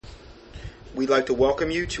We'd like to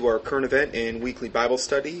welcome you to our current event and weekly Bible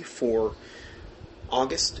study for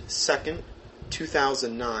August 2nd,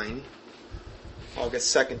 2009.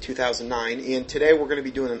 August 2nd, 2009. And today we're going to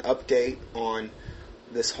be doing an update on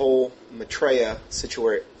this whole Maitreya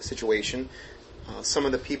situation. Some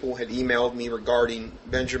of the people had emailed me regarding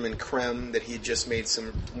Benjamin Creme that he had just made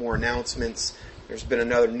some more announcements. There's been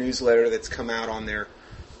another newsletter that's come out on their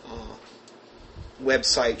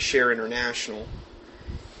website, Share International.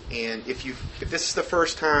 And if this is the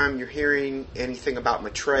first time you're hearing anything about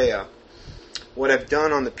Maitreya, what I've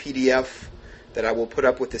done on the PDF that I will put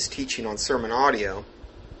up with this teaching on sermon audio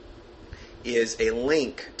is a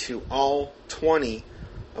link to all 20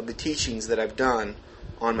 of the teachings that I've done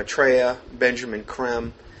on Maitreya, Benjamin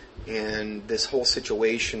Creme, and this whole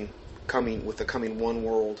situation coming one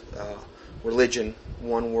world religion,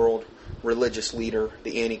 one world religious leader,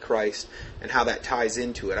 the Antichrist, and how that ties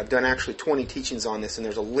into it. I've done actually 20 teachings on this, and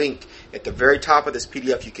there's a link at the very top of this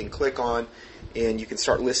PDF you can click on, and you can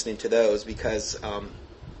start listening to those, because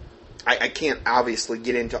I can't obviously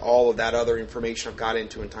get into all of that other information I've got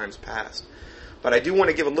into in times past. But I do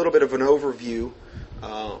want to give a little bit of an overview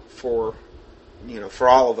for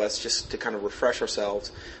all of us, just to kind of refresh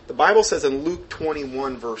ourselves. The Bible says in Luke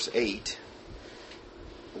 21, verse 8,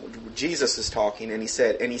 Jesus is talking, and he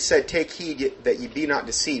said, "Take heed that ye be not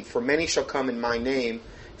deceived, for many shall come in my name,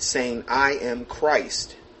 saying, I am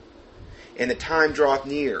Christ, and the time draweth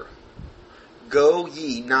near. Go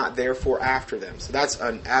ye not therefore after them." So that's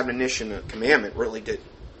an admonition, a commandment, really, to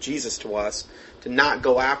Jesus to us, to not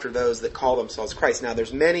go after those that call themselves Christ. Now,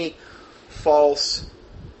 there's many false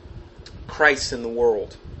Christs in the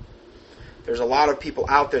world. There's a lot of people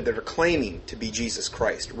out there that are claiming to be Jesus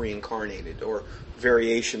Christ reincarnated, or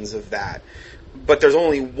variations of that. But there's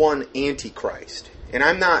only one Antichrist. And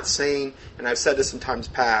I'm not saying, and I've said this in times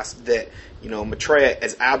past, that Maitreya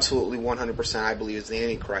is absolutely 100% I believe is the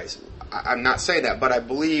Antichrist. I'm not saying that, but I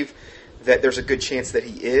believe that there's a good chance that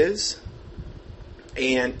he is.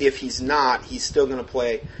 And if he's not, he's still going to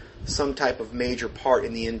play some type of major part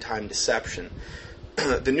in the end time deception.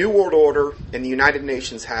 The New World Order and the United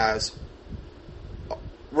Nations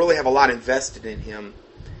really have a lot invested in him,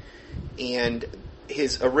 and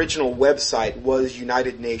his original website was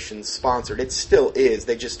United Nations sponsored. It still is.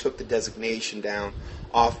 They just took the designation down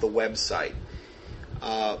off the website.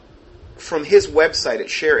 From his website at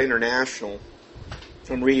Share International,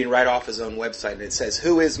 I'm reading right off his own website, and it says,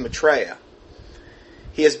 "Who is Maitreya?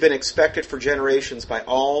 He has been expected for generations by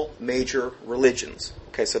all major religions."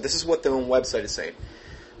 Okay, so this is what their own website is saying.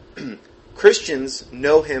 Christians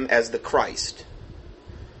know him as the Christ.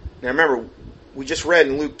 Now remember, we just read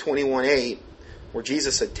in Luke 21:8, where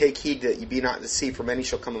Jesus said, "Take heed that ye be not deceived, for many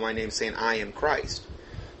shall come in my name, saying, I am Christ."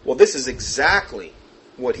 Well, this is exactly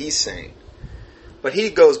what he's saying. But he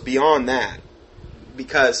goes beyond that,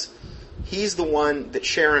 because he's the one that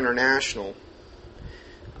Share International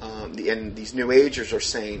and these New Agers are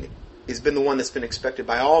saying has been the one that's been expected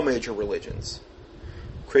by all major religions.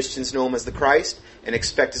 Christians know him as the Christ and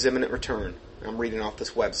expect his imminent return. I'm reading off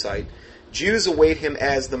this website. Jews await him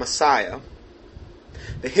as the Messiah.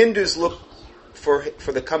 The Hindus look for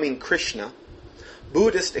the coming Krishna.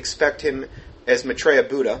 Buddhists expect him as Maitreya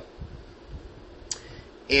Buddha.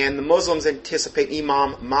 And the Muslims anticipate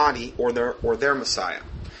Imam Mahdi or their Messiah.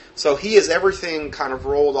 So he is everything kind of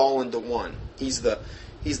rolled all into one. He's the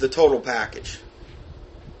total package.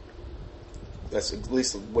 That's at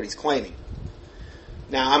least what he's claiming.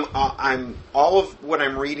 Now, I'm all of what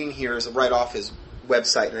I'm reading here is right off his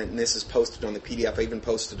website, and this is posted on the PDF. I even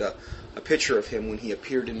posted a picture of him when he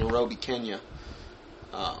appeared in Nairobi, Kenya.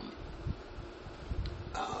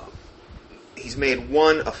 He's made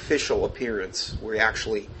one official appearance where he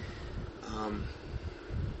actually,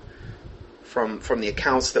 from the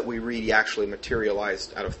accounts that we read, he actually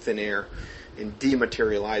materialized out of thin air and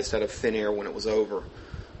dematerialized out of thin air when it was over.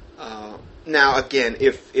 Now, again,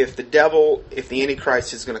 if the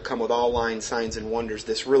Antichrist is going to come with all lying signs and wonders,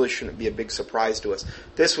 this really shouldn't be a big surprise to us.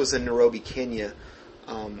 This was in Nairobi, Kenya,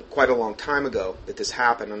 quite a long time ago that this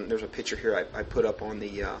happened. And there's a picture here I put up on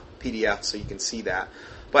the PDF so you can see that.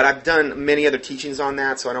 But I've done many other teachings on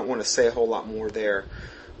that, so I don't want to say a whole lot more there.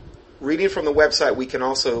 Reading from the website, we can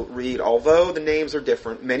also read, although the names are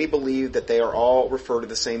different, many believe that they are all refer to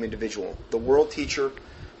the same individual, the world teacher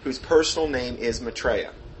whose personal name is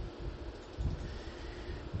Maitreya.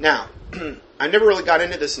 Now, I never really got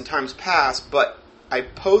into this in times past, but I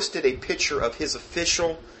posted a picture of his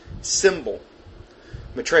official symbol,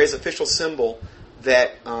 Maitreya's official symbol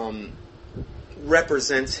that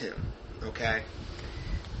represents him. Okay?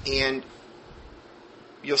 And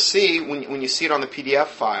you'll see, when you see it on the PDF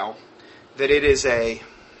file, that it is a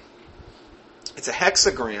It's a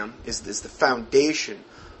hexagram is the foundation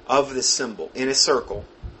of this symbol in a circle,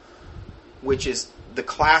 which is the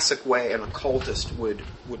classic way an occultist would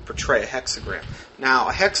portray a hexagram. Now,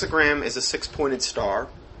 a hexagram is a six-pointed star,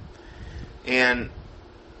 and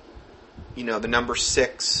the number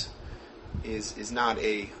 6 is not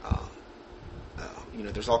a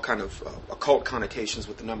there's all kind of occult connotations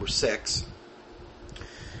with the number 6.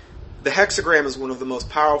 The hexagram is one of the most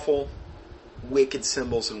powerful wicked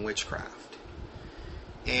symbols in witchcraft.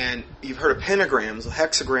 And you've heard of pentagrams.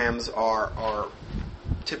 Hexagrams are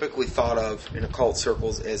typically thought of in occult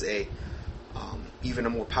circles as even a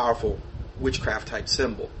more powerful witchcraft type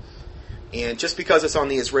symbol. And just because it's on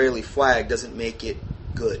the Israeli flag doesn't make it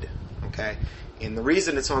good. Okay? And the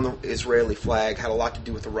reason it's on the Israeli flag had a lot to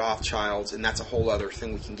do with the Rothschilds, and that's a whole other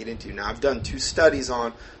thing we can get into. Now, I've done 2 studies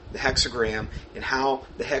on the hexagram and how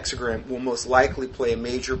the hexagram will most likely play a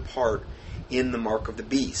major part in the mark of the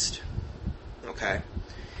beast. Okay?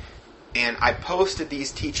 And I posted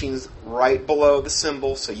these teachings right below the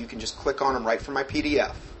symbol, so you can just click on them right from my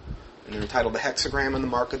PDF. And they're entitled The Hexagram and the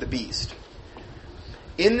Mark of the Beast.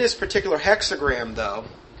 In this particular hexagram, though,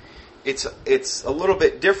 it's a little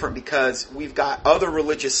bit different because we've got other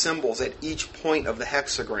religious symbols at each point of the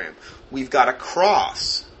hexagram. We've got a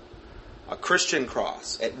cross, a Christian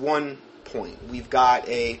cross, at one point. We've got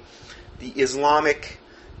the Islamic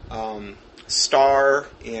star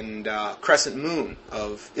and crescent moon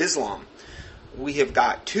of Islam. We have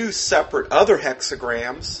got 2 separate other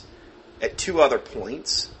hexagrams at 2 other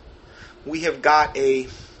points. We have got it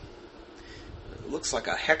looks like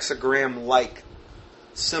a hexagram-like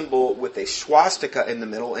symbol with a swastika in the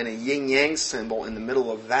middle and a yin-yang symbol in the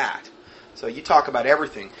middle of that. So you talk about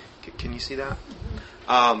everything. Can you see that?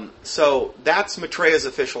 So that's Maitreya's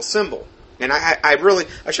official symbol. And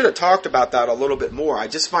I should have talked about that a little bit more. I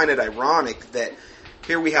just find it ironic that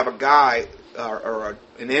here we have a guy or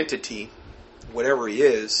an entity, whatever he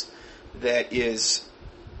is, that is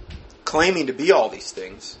claiming to be all these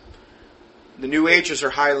things. The New Agers are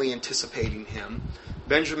highly anticipating him.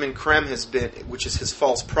 Benjamin Creme has been, which is his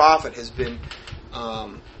false prophet, has been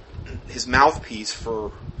his mouthpiece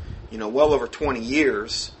for well over 20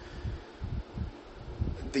 years.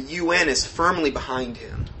 The UN is firmly behind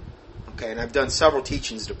him. Okay, and I've done several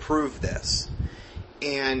teachings to prove this.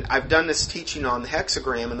 And I've done this teaching on the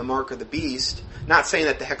hexagram and the mark of the beast. Not saying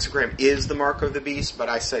that the hexagram is the mark of the beast, but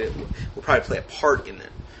I said it will probably play a part in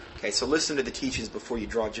it. Okay, so listen to the teachings before you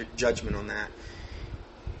draw judgment on that.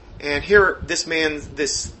 And here, this man,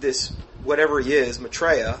 this whatever he is,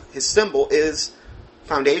 Maitreya, his symbol is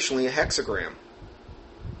foundationally a hexagram.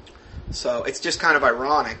 So it's just kind of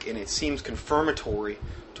ironic, and it seems confirmatory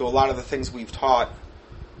to a lot of the things we've taught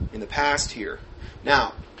in the past here.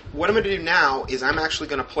 Now, what I'm going to do now is I'm actually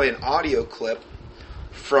going to play an audio clip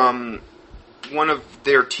from one of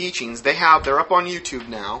their teachings. They're up on YouTube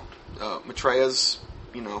now. Maitreya's,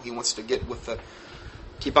 he wants to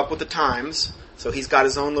keep up with the times. So he's got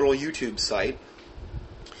his own little YouTube site,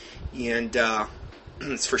 and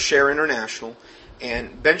it's for Share International.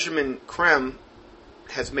 And Benjamin Creme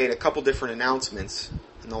has made a couple different announcements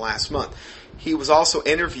in the last month. He was also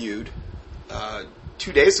interviewed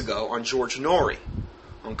 2 days ago on George Noory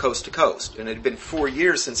on Coast to Coast, and it had been 4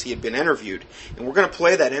 years since he had been interviewed. And we're going to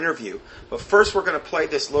play that interview, but first we're going to play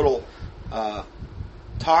this little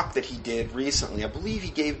talk that he did recently. I believe he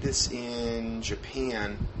gave this in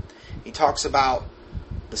Japan. He talks about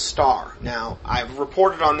the star. Now, I've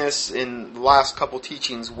reported on this in the last couple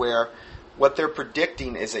teachings where what they're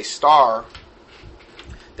predicting is a star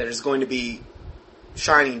that is going to be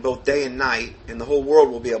shining both day and night, and the whole world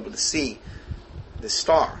will be able to see this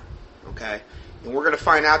star. Okay? And we're going to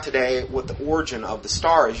find out today what the origin of the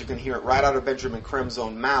star is. You can hear it right out of Benjamin Creme's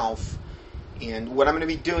own mouth. And what I'm going to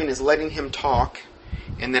be doing is letting him talk,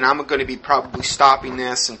 and then I'm going to be probably stopping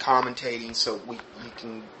this and commentating so you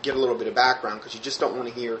can get a little bit of background, because you just don't want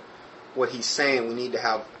to hear what he's saying. We need to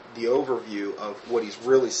have the overview of what he's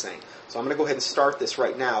really saying. So I'm going to go ahead and start this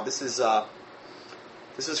right now. This is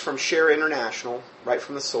from Share International, right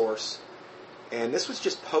from the source. And this was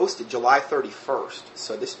just posted July 31st.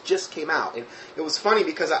 So this just came out. And it was funny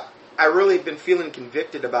because I really have been feeling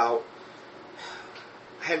convicted about...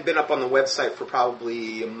 I hadn't been up on the website for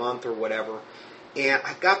probably a month or whatever. And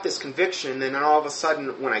I got this conviction, and then all of a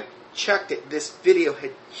sudden, when I checked it, this video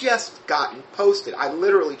had just gotten posted. I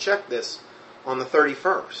literally checked this on the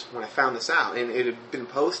 31st when I found this out, and it had been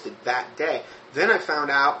posted that day. Then I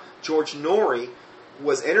found out George Noory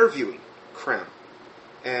was interviewing Creme,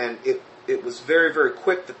 and it was very, very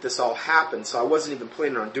quick that this all happened, so I wasn't even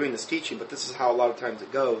planning on doing this teaching, but this is how a lot of times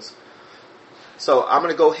it goes. So I'm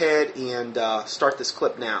going to go ahead and start this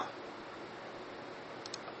clip now.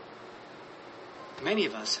 Many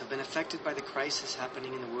of us have been affected by the crisis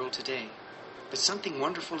happening in the world today, but something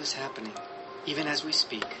wonderful is happening, even as we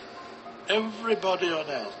speak. Everybody on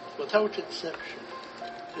earth, without exception,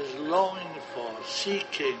 is longing for,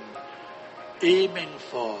 seeking, aiming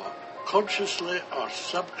for, consciously or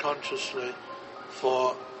subconsciously,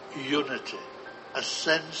 for unity, a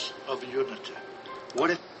sense of unity.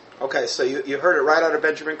 What if... Okay, so you heard it right out of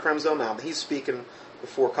Benjamin Crem's own mouth. He's speaking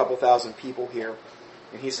before a couple thousand people here,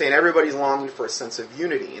 and he's saying everybody's longing for a sense of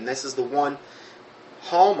unity, and this is the one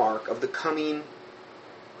hallmark of the coming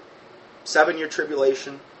 7-year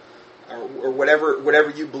tribulation, or whatever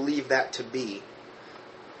you believe that to be.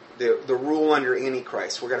 The rule under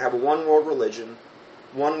Antichrist. We're going to have a one world religion,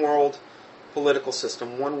 one world political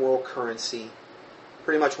system, one world currency,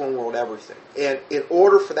 pretty much one world everything. And in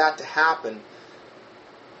order for that to happen,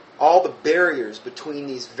 all the barriers between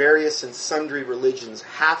these various and sundry religions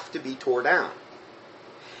have to be torn down.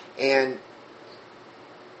 And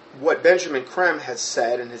what Benjamin Crem has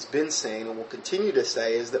said and has been saying and will continue to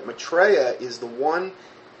say is that Maitreya is the one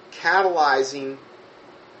catalyzing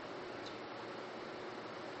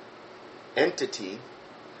entity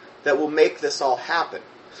that will make this all happen.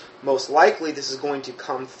 Most likely this is going to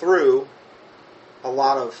come through a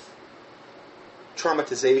lot of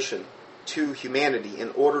traumatization to humanity in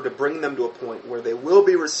order to bring them to a point where they will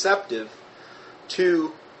be receptive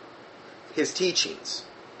to his teachings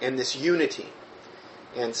and this unity.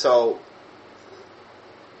 And so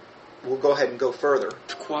we'll go ahead and go further.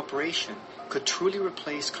 Cooperation could truly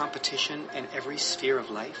replace competition in every sphere of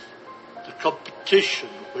life? The competition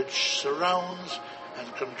which surrounds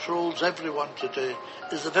and controls everyone today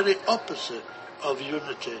is the very opposite of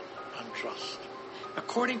unity and trust.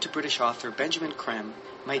 According to British author Benjamin Crem,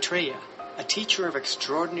 Maitreya, a teacher of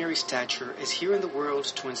extraordinary stature, is here in the world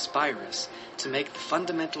to inspire us to make the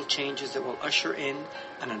fundamental changes that will usher in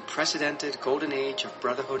an unprecedented golden age of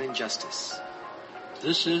brotherhood and justice.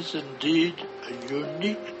 This is indeed a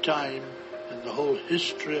unique time in the whole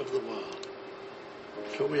history of the world.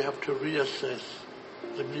 So we have to reassess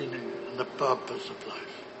the meaning and the purpose of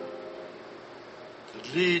life.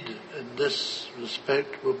 The lead in this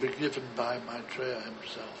respect will be given by Maitreya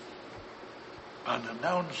himself,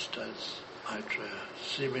 unannounced as Maitreya,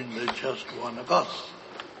 seemingly just one of us.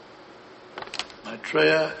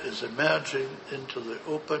 Maitreya is emerging into the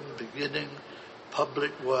open, beginning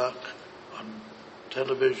public work on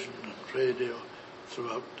television and radio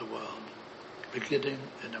throughout the world, beginning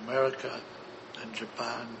in America and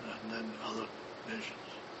Japan and then other nations.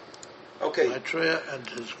 Okay. Maitreya and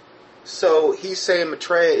his... So he's saying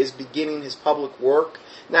Maitreya is beginning his public work.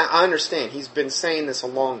 Now, I understand. He's been saying this a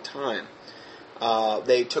long time.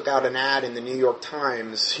 They took out an ad in the New York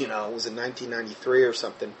Times, it was in 1993 or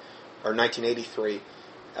something, or 1983,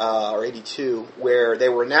 or 82, where they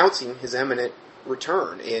were announcing his imminent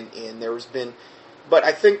return. And there's been... But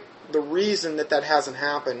I think the reason that hasn't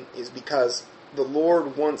happened is because the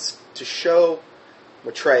Lord wants to show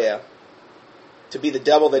Maitreya to be the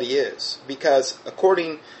devil that he is. Because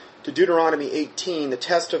according to Deuteronomy 18, the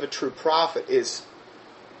test of a true prophet is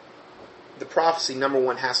the prophecy, number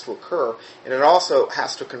one, has to occur, and it also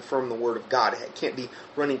has to confirm the Word of God. It can't be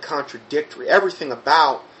running contradictory. Everything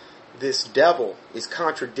about this devil is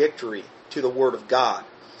contradictory to the Word of God.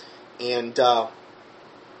 And I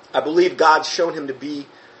believe God's shown him to be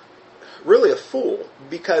really a fool,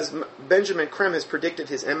 because Benjamin Crem has predicted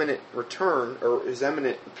his imminent return, or his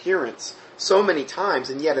imminent appearance, so many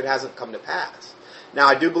times, and yet it hasn't come to pass. Now,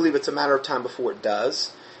 I do believe it's a matter of time before it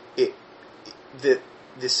does.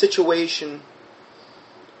 The situation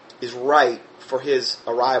is right for his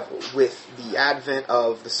arrival, with the advent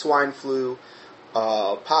of the swine flu,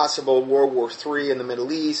 possible World War III in the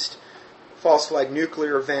Middle East, false flag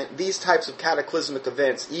nuclear event. These types of cataclysmic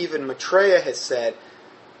events, even Maitreya has said,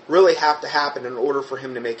 really have to happen in order for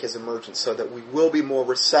him to make his emergence, so that we will be more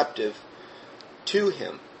receptive to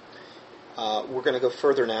him. We're going to go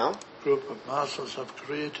further now. A group of masters have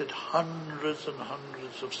created hundreds and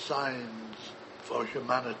hundreds of signs for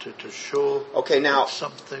humanity to show that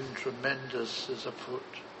something tremendous is afoot.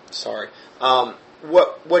 Sorry.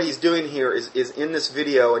 What he's doing here is in this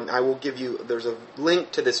video, and I will give you, there's a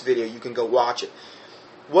link to this video, you can go watch it.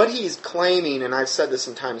 What he's claiming, and I've said this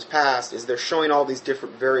in times past, is they're showing all these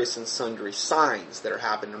different various and sundry signs that are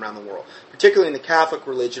happening around the world. Particularly in the Catholic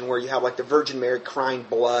religion, where you have like the Virgin Mary crying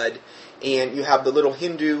blood, and you have the little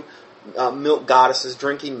Hindu milk goddesses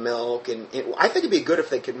drinking milk, and I think it'd be good if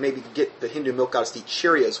they could maybe get the Hindu milk goddess to eat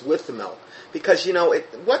Cheerios with the milk, because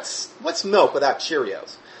what's milk without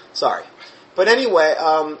Cheerios? Sorry, but anyway,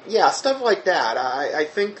 stuff like that. I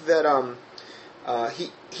think that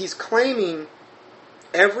he's claiming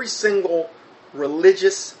every single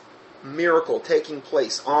religious miracle taking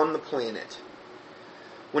place on the planet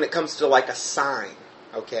when it comes to like a sign,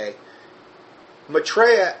 okay,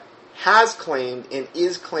 Maitreya has claimed and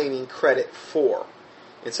is claiming credit for.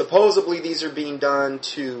 And supposedly these are being done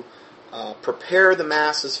to prepare the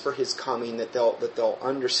masses for his coming, that they'll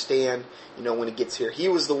understand, when he gets here. He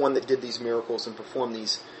was the one that did these miracles and performed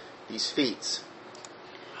these feats.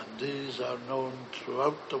 And these are known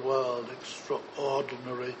throughout the world,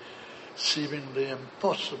 extraordinary, seemingly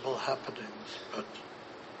impossible happenings, but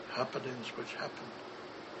happenings which happen.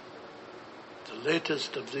 The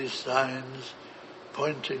latest of these signs,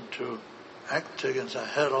 pointing to acting as a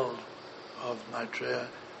herald of Maitreya,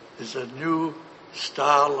 is a new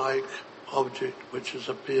star-like object which has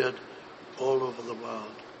appeared all over the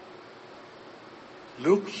world.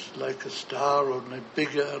 Looks like a star, only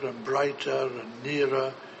bigger and brighter and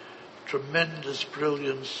nearer, tremendous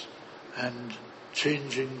brilliance and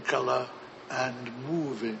changing colour and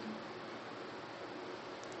moving.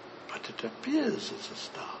 But it appears as a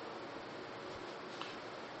star.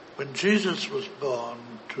 When Jesus was born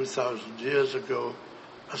 2,000 years ago,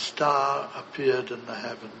 a star appeared in the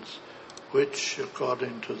heavens, which,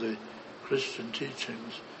 according to the Christian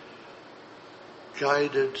teachings,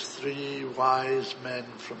 guided 3 wise men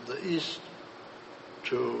from the east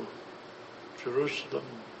to Jerusalem,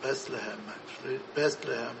 Bethlehem,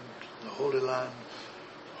 the Holy Land,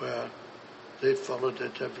 where they followed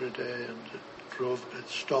it every day, and it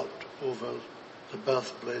stopped over the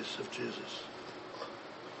birthplace of Jesus.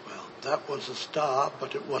 Well, that was a star,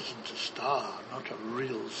 but it wasn't a star, not a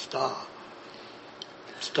real star.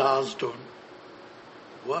 Stars don't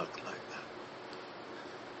work like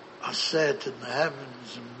that. Are set in the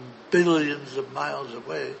heavens and billions of miles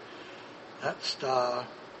away. That star,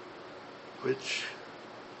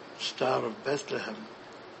 Star of Bethlehem,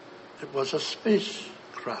 it was a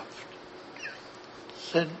spacecraft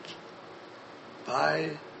sent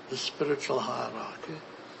by the spiritual hierarchy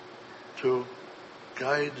to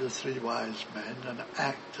guide the 3 wise men and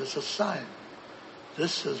act as a sign.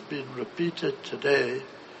 This has been repeated today,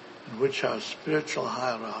 in which our spiritual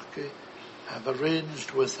hierarchy have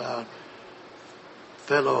arranged with our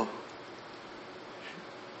fellow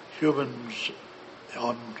humans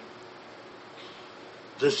on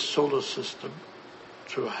this solar system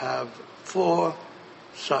to have 4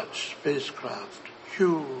 such spacecraft,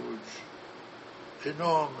 huge,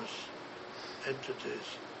 enormous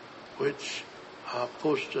entities, which are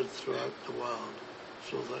posted throughout the world,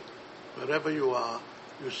 so that wherever you are,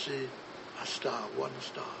 you see a star, one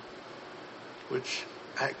star, which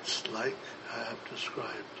acts like I have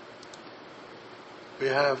described. We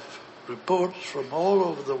have reports from all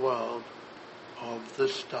over the world of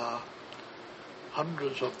this star,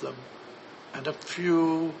 hundreds of them, and a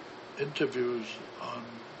few interviews on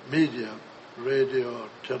media, radio, or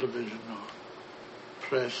television, or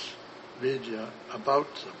press media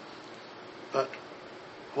about them. But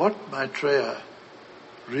what Maitreya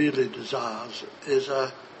really desires is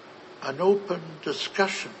an open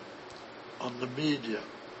discussion on the media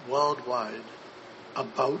worldwide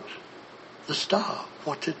about the star,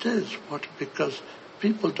 what it is, because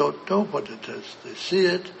people don't know what it is. They see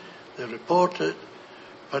it, they report it,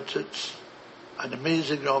 but it's an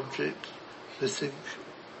amazing object. They think,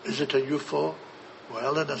 is it a UFO?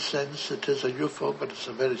 Well, in a sense, it is a UFO, but it's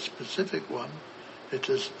a very specific one. It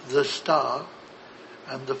is the star,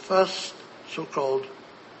 and the first so-called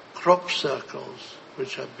crop circles,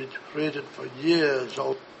 which have been created for years.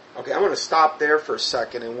 Okay, I'm going to stop there for a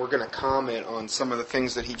second, and we're going to comment on some of the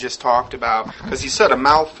things that he just talked about, because he said a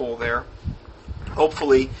mouthful there.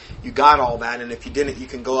 Hopefully you got all that, and if you didn't, you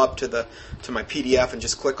can go up to my PDF and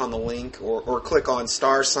just click on the link, or click on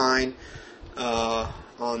star sign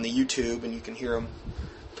on the YouTube, and you can hear him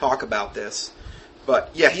talk about this.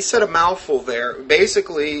 But yeah, he said a mouthful there.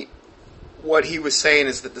 Basically, what he was saying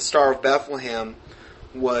is that the Star of Bethlehem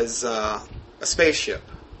was a spaceship,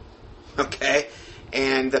 okay?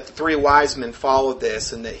 And that the 3 wise men followed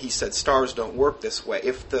this, and that he said stars don't work this way.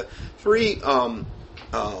 If the 3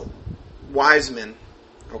 wise men,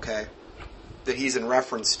 okay, that he's in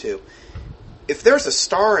reference to, if there's a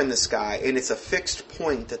star in the sky and it's a fixed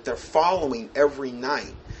point that they're following every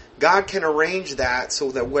night, God can arrange that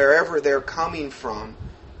so that wherever they're coming from,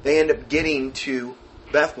 they end up getting to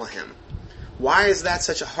Bethlehem. Why is that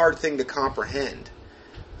such a hard thing to comprehend?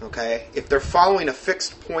 Okay, if they're following a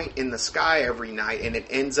fixed point in the sky every night and it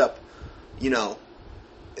ends up,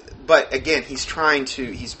 but again, he's trying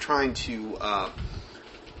to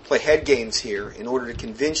play head games here in order to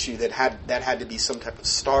convince you that had to be some type of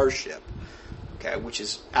starship, okay, which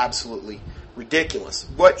is absolutely ridiculous.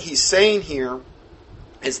 What he's saying here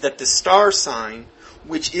is that the star sign,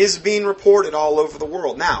 which is being reported all over the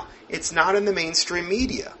world. Now, it's not in the mainstream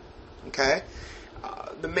media, okay?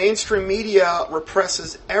 The mainstream media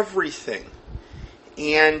represses everything.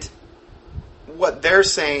 And what they're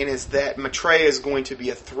saying is that Maitreya is going to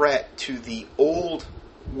be a threat to the old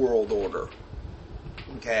world order,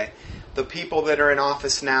 okay? The people that are in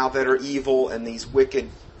office now that are evil and these wicked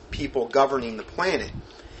people governing the planet.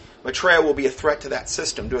 Maitreya will be a threat to that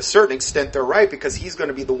system. To a certain extent, they're right, because he's going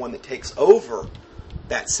to be the one that takes over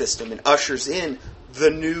that system and ushers in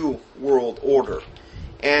the new world order.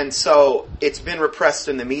 And so it's been repressed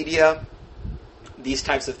in the media, these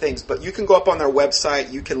types of things. But you can go up on their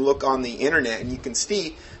website, you can look on the internet, and you can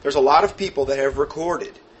see there's a lot of people that have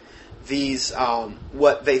recorded these,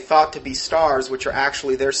 what they thought to be stars, which are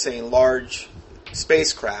actually, they're saying, large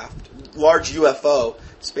spacecraft, large UFO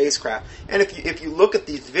spacecraft. And if you look at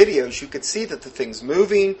these videos, you could see that the thing's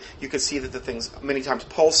moving. You could see that the thing's many times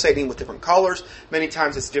pulsating with different colors. Many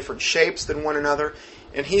times it's different shapes than one another.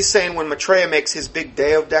 And he's saying when Maitreya makes his big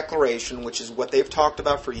day of declaration, which is what they've talked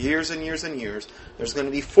about for years and years and years, there's going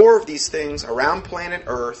to be 4 of these things around planet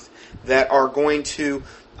Earth that are going to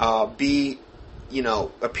be,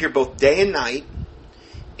 appear both day and night,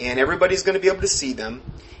 and everybody's going to be able to see them,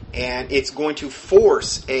 and it's going to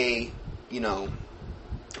force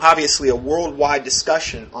obviously a worldwide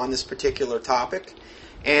discussion on this particular topic.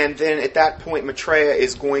 And then at that point, Maitreya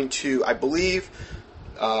is going to, I believe,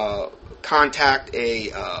 contact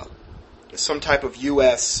some type of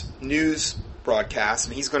U.S. news broadcast,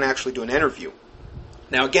 and he's going to actually do an interview.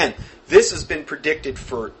 Now again, this has been predicted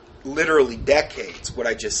for literally decades, what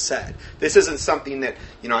I just said. This isn't something that,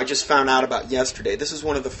 I just found out about yesterday. This is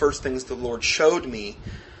one of the first things the Lord showed me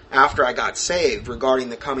after I got saved regarding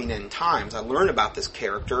the coming end times. I learned about this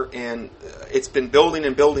character, and it's been building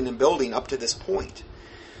and building and building up to this point.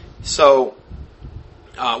 So,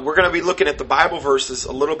 we're going to be looking at the Bible verses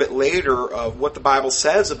a little bit later of what the Bible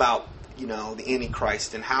says about, the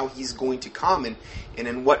Antichrist and how he's going to come and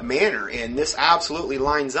in what manner. And this absolutely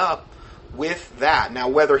lines up with that. Now,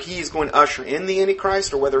 whether he's going to usher in the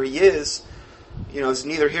Antichrist or whether he is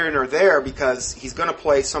neither here nor there, because he's going to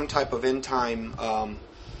play some type of end time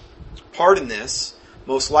part in this,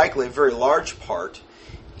 most likely a very large part.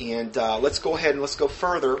 And let's go ahead and let's go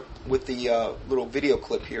further with the little video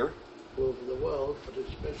clip here. Over the world, but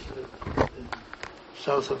especially in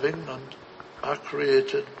south of England, are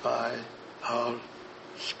created by our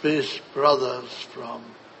space brothers from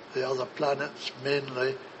the other planets,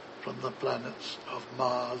 mainly from the planets of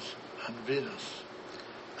Mars and Venus.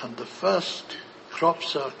 And the first crop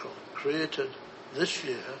circle created this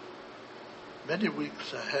year, many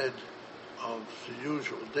weeks ahead of the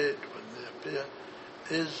usual date when they appear,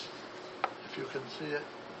 is, if you can see it,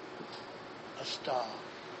 a star.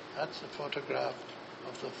 That's a photograph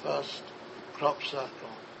of the first crop circle.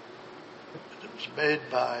 And it was made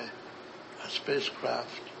by a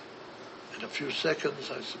spacecraft in a few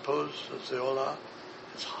seconds, I suppose, as they all are.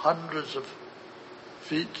 It's hundreds of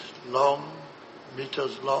feet long,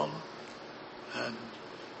 meters long, and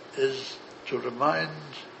is to remind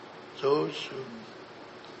those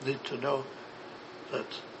who need to know that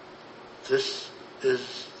this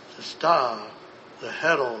is the star, the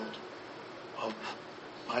herald of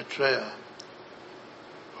Maitreya,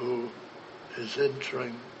 who is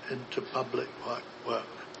entering into public work.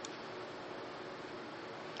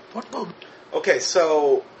 Okay,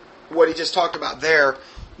 so what he just talked about there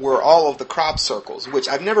were all of the crop circles, which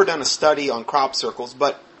I've never done a study on crop circles,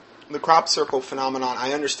 but the crop circle phenomenon,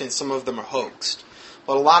 I understand some of them are hoaxed,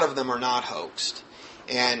 but a lot of them are not hoaxed.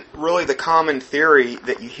 And really the common theory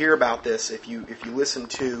that you hear about this, if you listen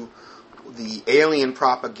to the alien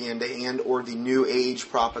propaganda and or the New Age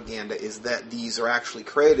propaganda, is that these are actually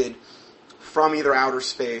created from either outer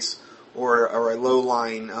space or a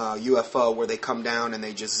low-lying UFO where they come down and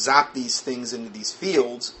they just zap these things into these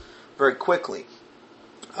fields very quickly.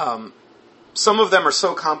 Some of them are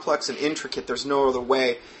so complex and intricate, there's no other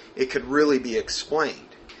way it could really be explained.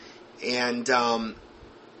 And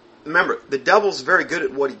remember, the devil's very good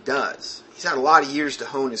at what he does. He's had a lot of years to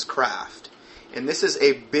hone his craft. And this is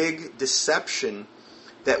a big deception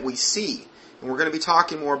that we see. And we're going to be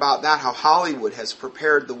talking more about that, how Hollywood has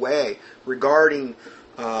prepared the way regarding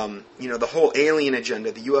the whole alien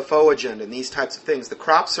agenda, the UFO agenda, and these types of things. The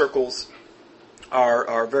crop circles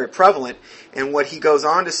are very prevalent. And what he goes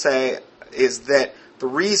on to say is that the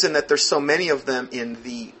reason that there's so many of them in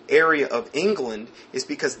the area of England is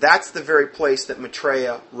because that's the very place that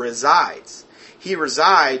Maitreya resides. He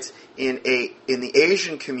resides in the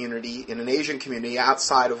Asian community, in an Asian community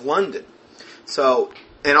outside of London. So,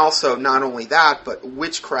 and also not only that, but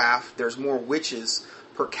witchcraft, there's more witches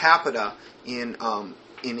per capita in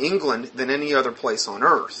England than any other place on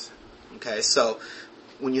Earth. Okay, so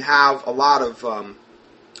when you have a lot of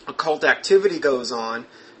occult activity goes on,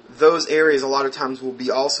 those areas a lot of times will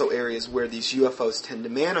be also areas where these UFOs tend to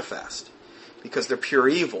manifest because they're pure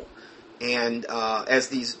evil. And as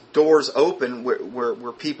these doors open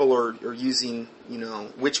where people are using,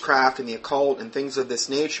 witchcraft and the occult and things of this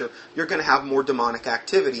nature, you're going to have more demonic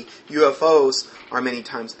activity. UFOs are many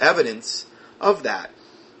times evidence of that.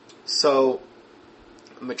 So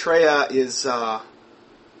Maitreya is,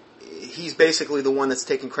 he's basically the one that's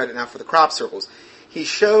taking credit now for the crop circles. He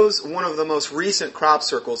shows one of the most recent crop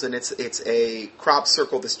circles, and it's a crop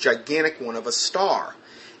circle, this gigantic one of a star.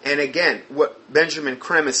 And again, what Benjamin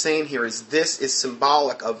Creme is saying here is this is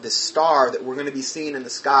symbolic of this star that we're going to be seeing in the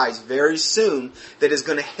skies very soon that is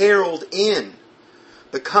going to herald in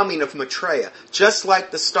the coming of Maitreya, just like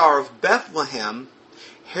the Star of Bethlehem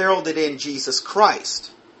heralded in Jesus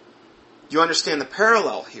Christ. You understand the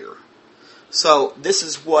parallel here? So this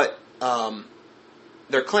is what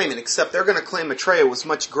they're claiming, except they're going to claim Maitreya was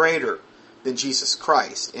much greater than Jesus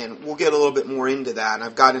Christ. And we'll get a little bit more into that, and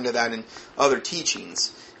I've got into that in other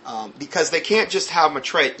teachings. Because they can't just have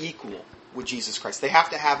Maitreya equal with Jesus Christ. They have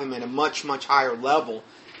to have him at a much, much higher level.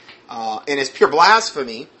 And it's pure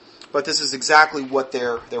blasphemy, but this is exactly what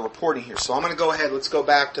they're reporting here. So I'm going to go ahead, let's go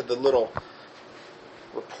back to the little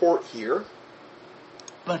report here.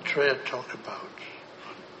 Maitreya talk about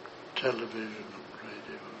on television and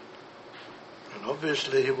radio. And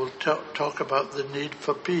obviously he will talk about the need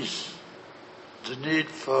for peace, the need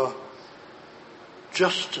for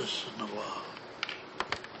justice in the world.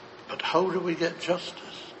 But how do we get justice?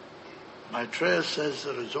 Maitreya says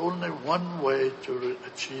there is only one way to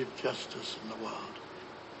achieve justice in the world.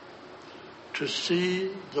 To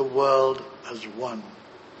see the world as one,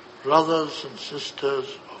 brothers and sisters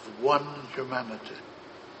of one humanity,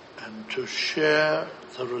 and to share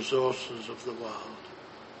the resources of the world.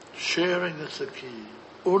 Sharing is the key.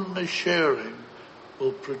 Only sharing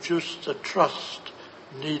will produce the trust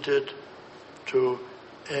needed to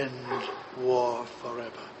end war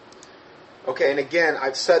forever. Okay, and again,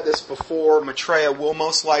 I've said this before, Maitreya will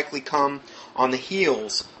most likely come on the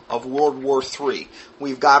heels of World War III.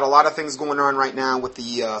 We've got a lot of things going on right now with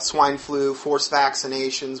the swine flu, forced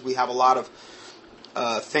vaccinations. We have a lot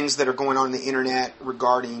of things that are going on the internet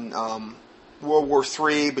regarding World War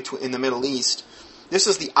III in the Middle East. This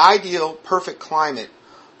is the ideal, perfect climate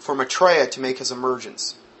for Maitreya to make his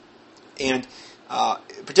emergence. And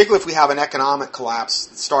particularly if we have an economic collapse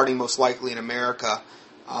starting most likely in America,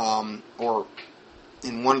 or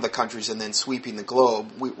in one of the countries and then sweeping the globe.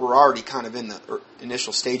 We're already kind of in the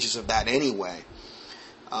initial stages of that anyway.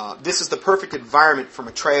 This is the perfect environment for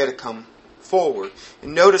Maitreya to come forward.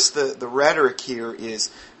 And notice the rhetoric here is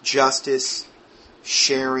justice,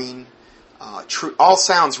 sharing, truth. All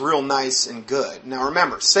sounds real nice and good. Now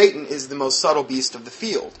remember, Satan is the most subtle beast of the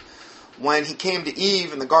field. When he came to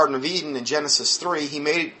Eve in the Garden of Eden in Genesis 3, he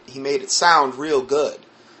made it sound real good.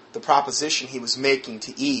 The proposition he was making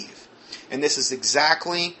to Eve. And this is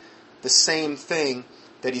exactly the same thing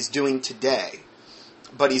that he's doing today.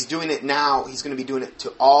 But he's doing it now, he's going to be doing it to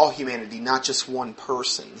all humanity, not just one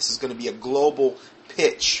person. This is going to be a global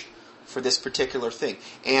pitch for this particular thing.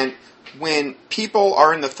 And when people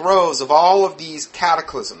are in the throes of all of these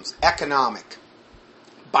cataclysms, economic,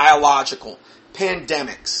 biological,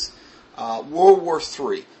 pandemics, World War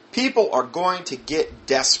III, people are going to get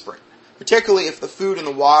desperate. Particularly if the food and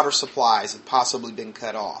the water supplies have possibly been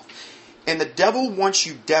cut off. And the devil wants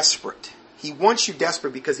you desperate. He wants you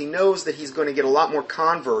desperate because he knows that he's going to get a lot more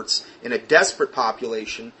converts in a desperate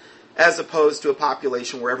population as opposed to a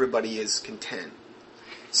population where everybody is content.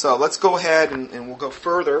 So let's go ahead and we'll go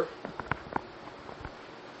further.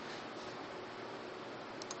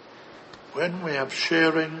 When we have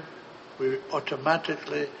sharing, we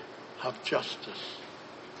automatically have justice.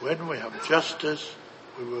 When we have justice,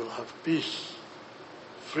 we will have peace.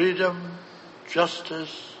 Freedom,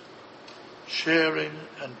 justice, sharing,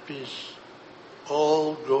 and peace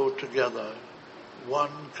all go together.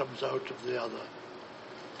 One comes out of the other.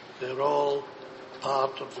 They're all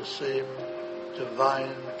part of the same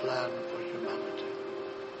divine plan for humanity.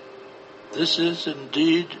 This is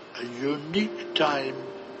indeed a unique time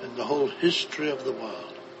in the whole history of the world.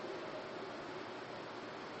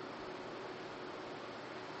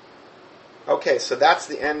 Okay, so that's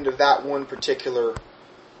the end of that one particular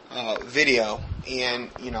video, and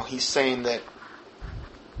he's saying that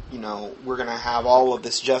we're going to have all of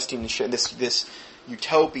this this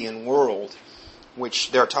utopian world,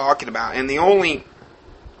 which they're talking about, and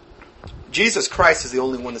Jesus Christ is the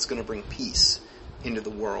only one that's going to bring peace into the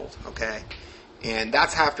world. Okay, And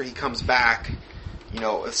that's after he comes back.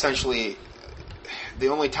 Essentially, the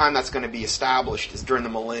only time that's going to be established is during the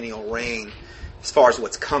millennial reign, as far as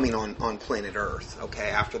what's coming on planet Earth, okay,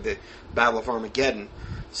 after the Battle of Armageddon.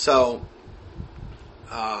 So,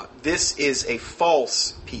 this is a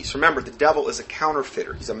false piece. Remember, the devil is a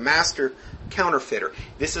counterfeiter. He's a master counterfeiter.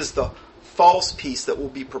 This is the false piece that will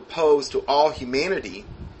be proposed to all humanity,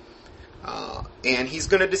 and he's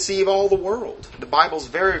going to deceive all the world. The Bible's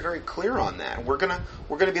very, very clear on that. We're going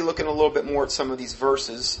to be looking a little bit more at some of these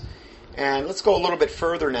verses, and let's go a little bit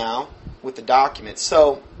further now with the document.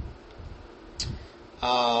 So,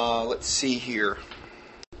 let's see here.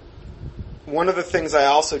 One of the things I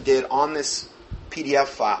also did on this PDF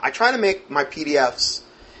file, I try to make my PDFs,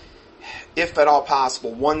 if at all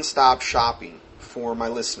possible, one-stop shopping for my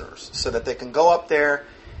listeners, so that they can go up there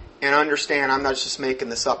and understand I'm not just making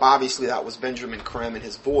this up. Obviously, that was Benjamin Creme and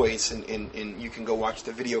his voice, and you can go watch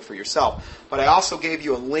the video for yourself. But I also gave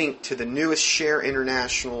you a link to the newest Share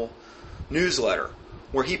International newsletter,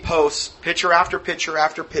 where he posts picture after picture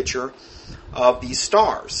after picture of these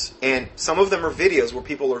stars. And some of them are videos where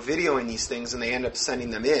people are videoing these things and they end up sending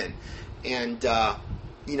them in. And,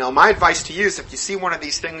 my advice to you is if you see one of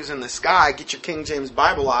these things in the sky, get your King James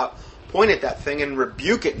Bible out, point at that thing and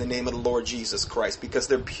rebuke it in the name of the Lord Jesus Christ, because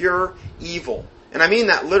they're pure evil. And I mean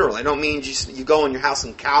that literally. I don't mean just you go in your house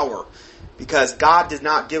and cower, because God did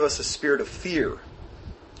not give us a spirit of fear.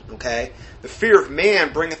 Okay? The fear of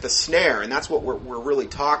man bringeth a snare, and that's what we're really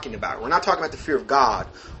talking about. We're not talking about the fear of God.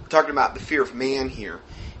 We're talking about the fear of man here.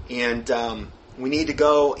 And we need to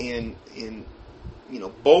go and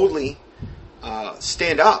boldly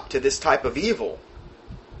stand up to this type of evil.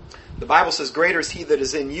 The Bible says, greater is he that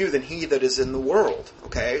is in you than he that is in the world.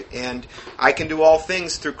 Okay? And I can do all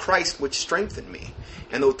things through Christ which strengthen me.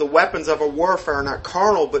 And the weapons of our warfare are not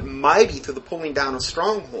carnal, but mighty through the pulling down of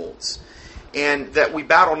strongholds. And that we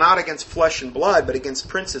battle not against flesh and blood, but against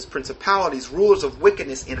princes, principalities, rulers of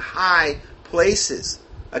wickedness in high places,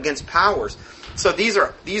 against powers. So these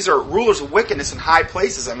are rulers of wickedness in high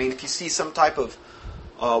places. I mean, if you see some type of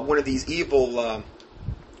one of these evil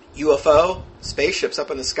UFO spaceships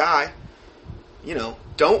up in the sky, I'm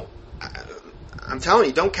telling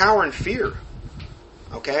you, don't cower in fear.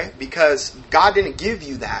 Okay? Because God didn't give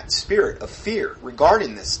you that spirit of fear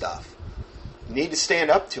regarding this stuff. You need to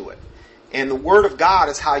stand up to it. And the Word of God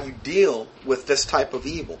is how you deal with this type of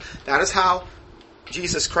evil. That is how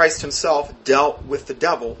Jesus Christ himself dealt with the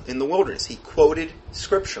devil in the wilderness. He quoted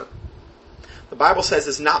Scripture. The Bible says,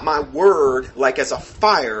 "Is not my word like as a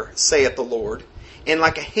fire, saith the Lord, and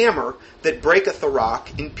like a hammer that breaketh a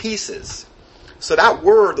rock in pieces?" So that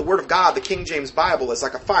word, the Word of God, the King James Bible, is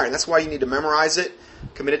like a fire. And that's why you need to memorize it,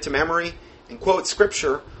 commit it to memory, and quote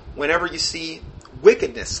Scripture whenever you see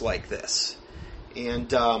wickedness like this. And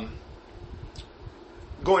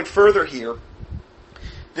going further here,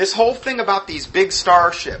 this whole thing about these big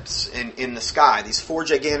starships in the sky, these 4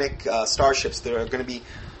 gigantic starships that are going to be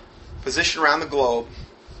positioned around the globe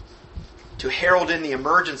to herald in the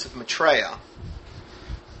emergence of Maitreya,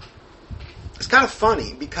 it's kind of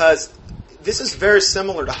funny because this is very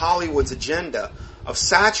similar to Hollywood's agenda of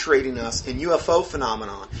saturating us in UFO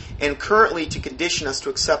phenomenon and currently to condition us to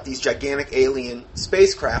accept these gigantic alien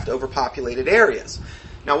spacecraft over populated areas.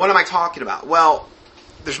 Now, what am I talking about? Well,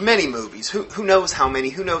 there's many movies. Who knows how many?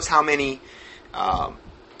 Who knows how many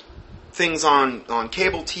things on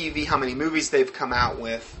cable TV, how many movies they've come out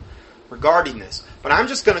with regarding this. But I'm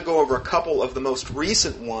just going to go over a couple of the most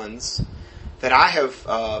recent ones that I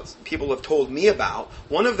have, people have told me about.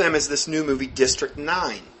 One of them is this new movie, District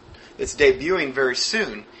 9. It's debuting very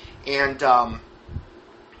soon. And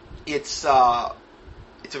it's a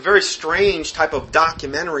very strange type of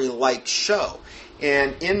documentary-like show.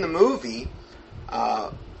 And in the movie,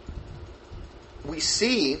 we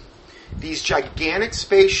see these gigantic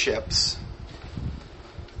spaceships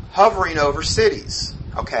hovering over cities,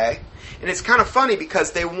 okay? And it's kind of funny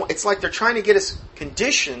because it's like they're trying to get us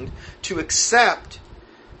conditioned to accept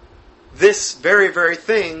this very, very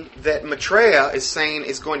thing that Maitreya is saying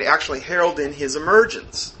is going to actually herald in his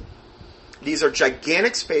emergence. These are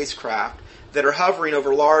gigantic spacecraft that are hovering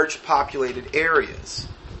over large populated areas.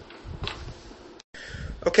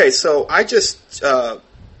 Okay, so I just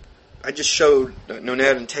showed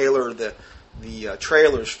Nonette and Taylor the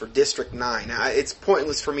trailers for District 9. Now, it's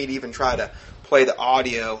pointless for me to even try to play the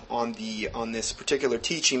audio on this particular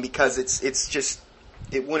teaching because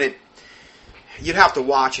it wouldn't. You'd have to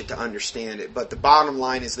watch it to understand it. But the bottom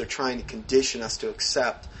line is they're trying to condition us to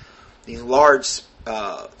accept these large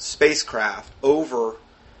spacecraft over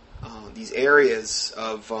these areas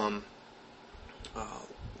of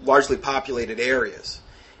largely populated areas.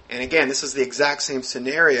 And again, this is the exact same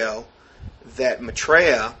scenario that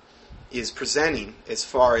Maitreya is presenting as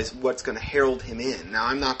far as what's going to herald him in. Now,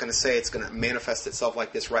 I'm not going to say it's going to manifest itself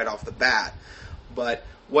like this right off the bat, but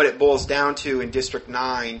what it boils down to in District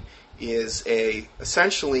 9 is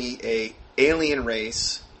essentially a alien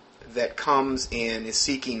race that comes and is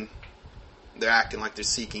seeking, they're acting like they're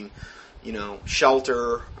seeking,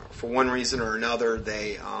 shelter for one reason or another.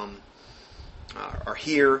 They are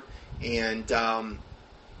here, and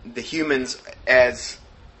the humans, as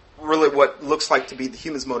really what looks like to be the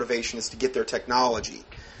humans' motivation, is to get their technology,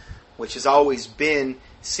 which has always been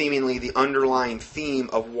seemingly the underlying theme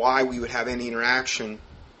of why we would have any interaction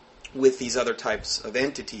with these other types of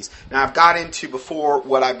entities. Now, I've got into before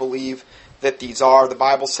what I believe that these are. The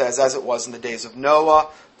Bible says, as it was in the days of Noah,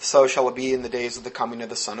 so shall it be in the days of the coming of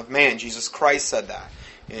the Son of Man. Jesus Christ said that.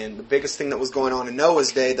 And the biggest thing that was going on in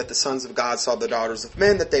Noah's day, that the sons of God saw the daughters of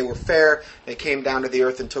men, that they were fair. They came down to the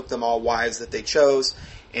earth and took them all wives that they chose.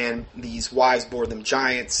 And these wives bore them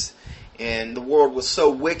giants. And the world was so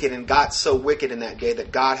wicked and got so wicked in that day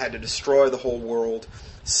that God had to destroy the whole world,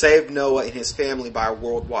 save Noah and his family by a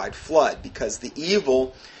worldwide flood, because the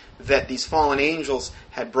evil that these fallen angels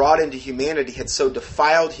had brought into humanity had so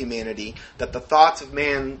defiled humanity that the thoughts of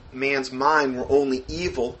man's mind were only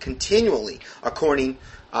evil continually, according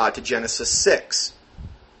to Genesis 6.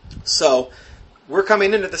 So we're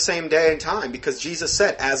coming into the same day and time, because Jesus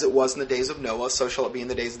said, as it was in the days of Noah, so shall it be in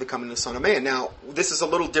the days of the coming of the Son of Man. Now, this is a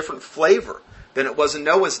little different flavor than it was in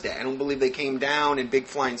Noah's day. I don't believe they came down in big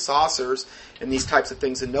flying saucers and these types of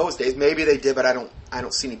things in Noah's days. Maybe they did, but I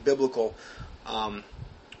don't see any biblical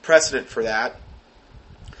precedent for that.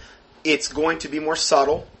 It's going to be more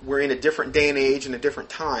subtle. We're in a different day and age and a different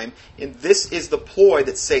time, and this is the ploy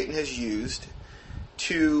that Satan has used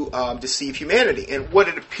to deceive humanity. And what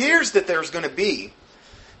it appears that there's going to be,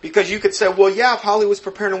 because you could say, well, yeah, if Hollywood's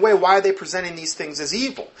preparing a way, why are they presenting these things as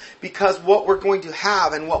evil? Because what we're going to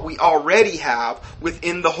have, and what we already have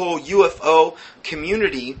within the whole UFO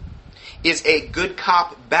community, is a good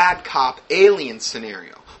cop, bad cop alien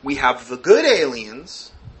scenario. We have the good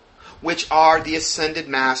aliens, which are the ascended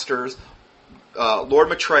masters. Lord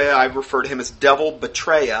Maitreya, I refer to him as Devil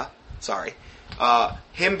Betraya. Sorry.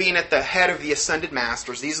 Him being at the head of the ascended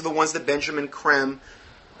masters. These are the ones that Benjamin Creme,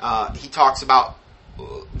 he talks about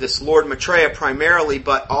this Lord Maitreya primarily,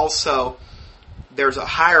 but also there's a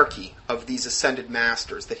hierarchy of these ascended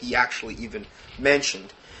masters that he actually even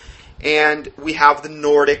mentioned. And we have the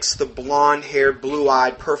Nordics, the blonde-haired,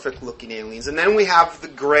 blue-eyed, perfect-looking aliens. And then we have the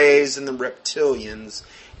Greys and the reptilians.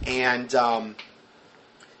 And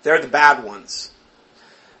they're the bad ones.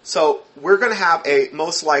 So we're going to have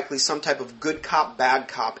most likely some type of good cop, bad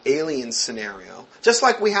cop alien scenario. Just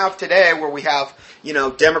like we have today, where we have,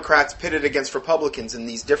 Democrats pitted against Republicans in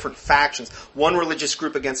these different factions. One religious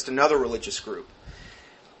group against another religious group.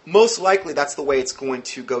 Most likely that's the way it's going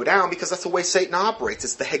to go down, because that's the way Satan operates.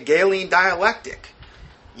 It's the Hegelian dialectic.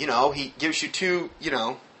 He gives you two,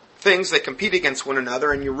 things that compete against one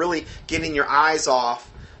another, and you're really getting your eyes off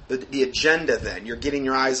the agenda then. You're getting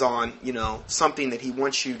your eyes on, something that he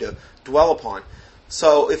wants you to dwell upon.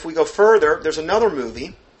 So if we go further, there's another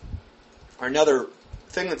movie, or another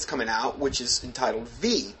thing that's coming out, which is entitled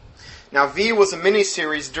V. Now, V was a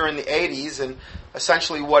miniseries during the 80s, and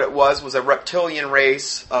essentially what it was a reptilian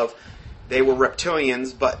race of, they were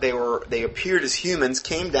reptilians, but they appeared as humans,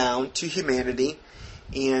 came down to humanity,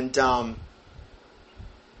 and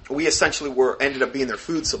we essentially ended up being their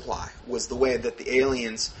food supply, was the way that the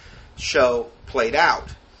aliens show played out.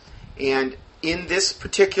 And in this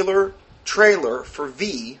particular trailer for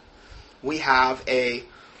V, we have a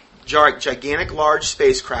gigantic large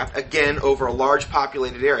spacecraft, again over a large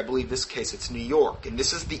populated area. I believe in this case it's New York. And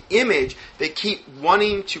this is the image they keep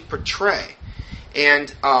wanting to portray.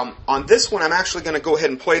 And on this one, I'm actually going to go ahead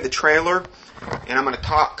and play the trailer, and I'm going to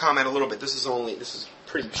comment a little bit. This is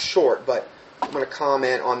pretty short, but I'm going to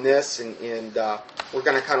comment on this, and we're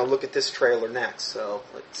going to kind of look at this trailer next. So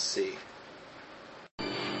let's see.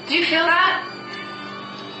 Do you feel that?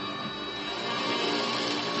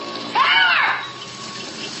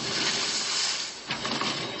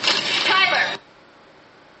 Tyler!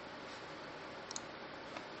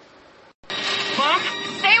 Mom?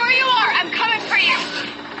 Stay where you are. I'm coming for you.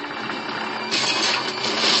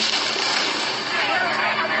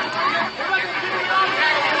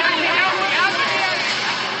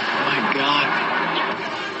 My God.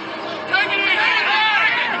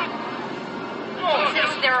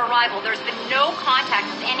 Since their arrival, there's been no contact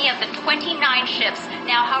with any of the 29 ships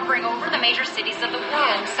now hovering over the major cities of the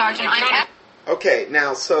world. Sergeant, Okay,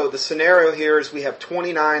 now, so the scenario here is we have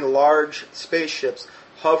 29 large spaceships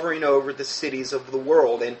hovering over the cities of the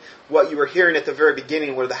world. And what you were hearing at the very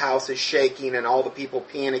beginning, where the house is shaking and all the people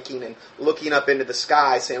panicking and looking up into the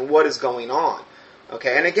sky saying, what is going on?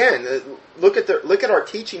 Okay, and again, look at our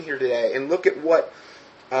teaching here today, and look at what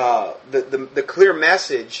the clear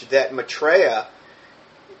message that Maitreya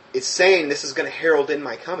is saying. This is going to herald in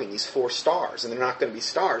my coming. These 4 stars, and they're not going to be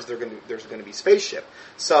stars. There's going to be spaceship.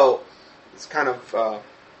 So it's kind of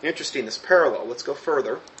interesting, this parallel. Let's go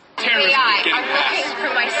further. AI, I'm looking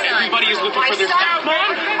for my son. Everybody is looking for their son.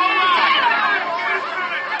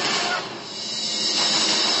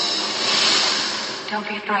 Don't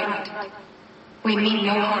be frightened. We mean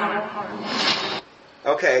no harm.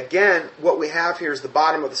 Okay, again, what we have here is the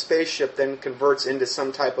bottom of the spaceship then converts into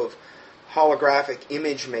some type of holographic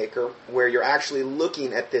image maker where you're actually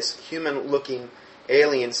looking at this human-looking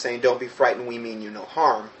alien saying, don't be frightened, we mean you no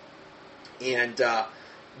harm. And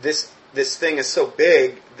this thing is so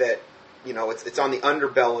big that, you know, it's on the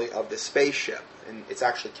underbelly of the spaceship, and it's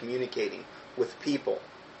actually communicating with people.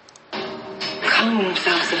 Calling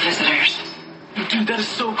themselves the visitors. Dude, that is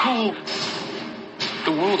so cool.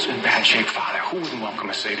 The world's in bad shape, Father. Who wouldn't welcome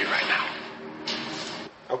a savior right now?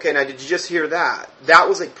 Okay, now did you just hear that? That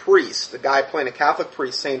was a priest, the guy playing a Catholic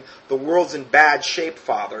priest, saying, the world's in bad shape,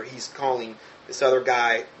 Father. He's calling this other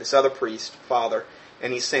guy, this other priest, Father.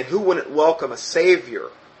 And he's saying, who wouldn't welcome a savior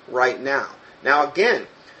right now? Now again,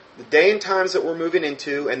 the day and times that we're moving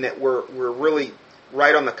into, and that we're really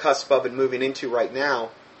right on the cusp of and moving into right now,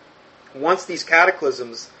 once these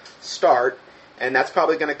cataclysms start, and that's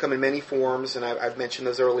probably going to come in many forms, and I've mentioned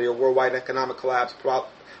those earlier, worldwide economic collapse,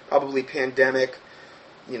 probably pandemic,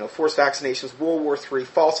 you know, forced vaccinations, World War III,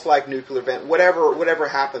 false flag nuclear event, whatever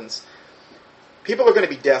happens, people are going to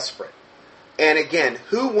be desperate. And again,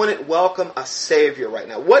 who wouldn't welcome a savior right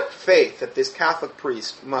now? What faith that this Catholic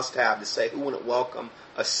priest must have to say, who wouldn't welcome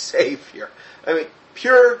a savior? I mean,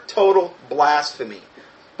 pure, total blasphemy.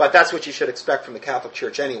 But that's what you should expect from the Catholic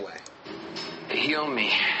Church anyway. They healed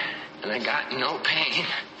me, and I got no pain.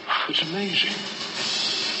 It's amazing.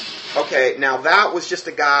 Okay, now that was just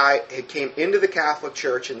a guy who came into the Catholic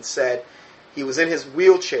Church and said he was in his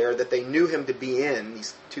wheelchair that they knew him to be in,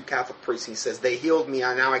 these 2 Catholic priests. He says, they healed me,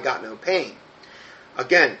 and now I got no pain.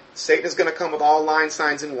 Again, Satan is going to come with all lying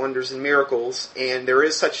signs and wonders and miracles, and there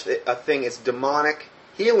is such a thing as demonic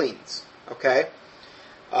healings, okay?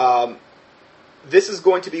 This is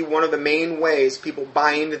going to be one of the main ways people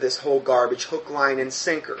buy into this whole garbage, hook, line, and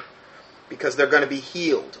sinker, because they're going to be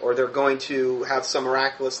healed, or they're going to have some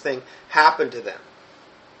miraculous thing happen to them.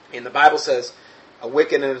 And the Bible says, a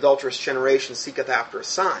wicked and adulterous generation seeketh after a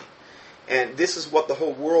sign. And this is what the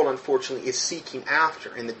whole world, unfortunately, is seeking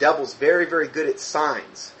after. And the devil's very, very good at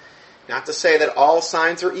signs. Not to say that all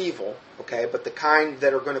signs are evil, okay, but the kind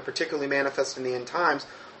that are going to particularly manifest in the end times,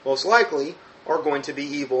 most likely, are going to be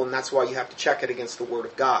evil, and that's why you have to check it against the Word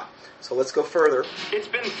of God. So let's go further. It's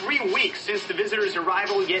been 3 weeks since the visitors'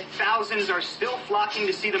 arrival, yet thousands are still flocking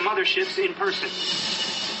to see the motherships in person.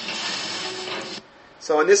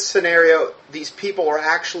 So in this scenario, these people are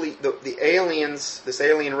actually, the aliens, this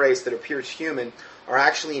alien race that appears human, are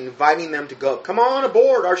actually inviting them to go, come on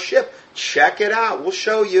aboard our ship, check it out, we'll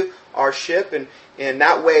show you our ship, and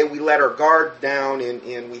that way we let our guard down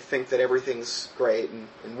and we think that everything's great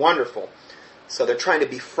and wonderful. So they're trying to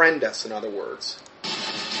befriend us, in other words.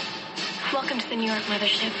 Welcome to the New York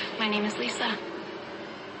Mothership. My name is Lisa.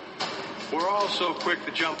 We're all so quick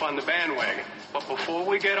to jump on the bandwagon. But before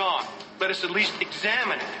we get on, let us at least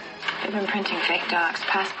examine it. They've been printing fake docs,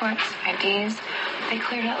 passports, IDs. They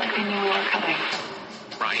cleared out like they knew we were coming.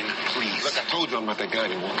 Ryan, please. Look, I told you I'm not that guy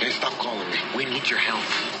anymore, okay? Stop calling me. We need your help.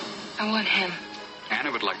 I want him.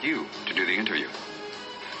 Anna would like you to do the interview.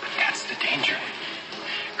 But that's the danger.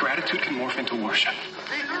 Gratitude can morph into worship.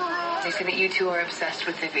 They say that you two are obsessed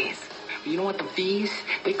with the V's. You know what the V's?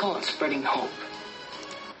 They call it spreading hope.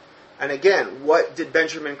 And again, what did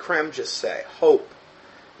Benjamin Creme just say? Hope,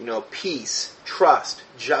 peace, trust,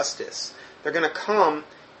 justice. They're going to come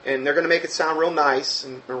and they're going to make it sound real nice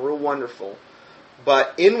and real wonderful.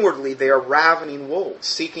 But inwardly, they are ravening wolves,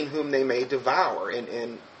 seeking whom they may devour.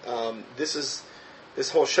 And this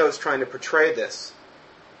whole show is trying to portray this,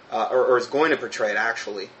 or is going to portray it,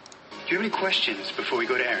 actually. Do you have any questions before we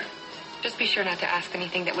go to Aaron? Just be sure not to ask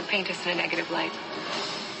anything that would paint us in a negative light.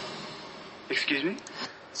 Excuse me?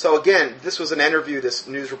 So again, this was an interview this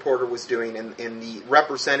news reporter was doing, and the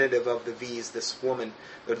representative of the V's, this woman,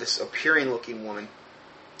 or this appearing-looking woman,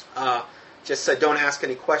 just said, don't ask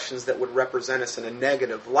any questions that would represent us in a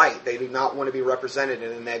negative light. They do not want to be represented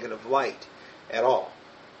in a negative light at all.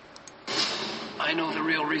 I know the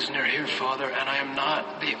real reason they're here, Father, and I am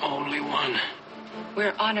not the only one.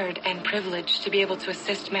 We're honored and privileged to be able to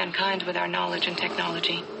assist mankind with our knowledge and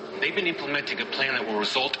technology. They've been implementing a plan that will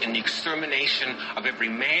result in the extermination of every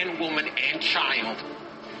man, woman, and child.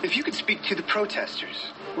 If you could speak to the protesters,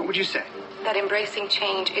 what would you say? That embracing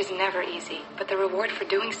change is never easy, but the reward for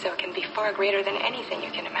doing so can be far greater than anything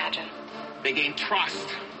you can imagine. They gain trust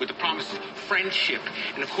with the promise of friendship.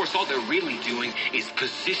 And of course, all they're really doing is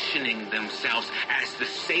positioning themselves as the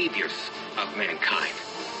saviors of mankind.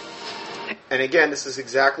 And again, this is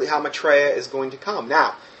exactly how Maitreya is going to come.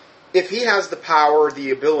 Now, if he has the power, the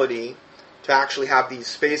ability to actually have these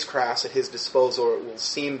spacecrafts at his disposal, or it will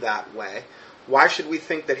seem that way, why should we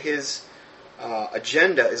think that his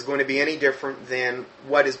agenda is going to be any different than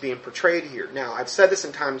what is being portrayed here? Now, I've said this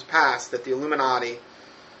in times past, that the Illuminati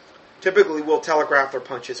typically will telegraph their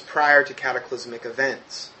punches prior to cataclysmic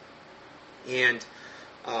events. And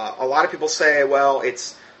a lot of people say, well,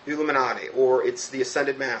 it's the Illuminati, or it's the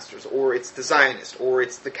Ascended Masters, or it's the Zionists, or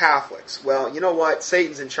it's the Catholics. Well, you know what?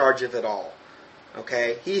 Satan's in charge of it all.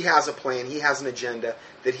 Okay? He has a plan, he has an agenda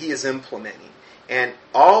that he is implementing. And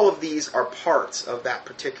all of these are parts of that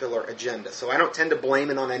particular agenda. So I don't tend to blame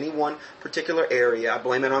it on any one particular area. I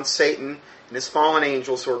blame it on Satan and his fallen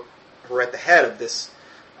angels who are at the head of this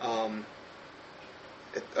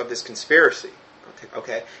conspiracy.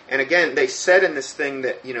 Okay, and again, they said in this thing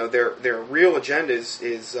that their real agenda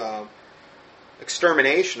is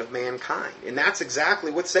extermination of mankind, and that's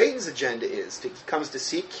exactly what Satan's agenda is. He comes to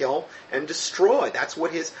seek, kill, and destroy. That's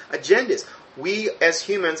what his agenda is. We as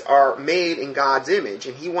humans are made in God's image,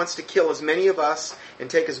 and he wants to kill as many of us and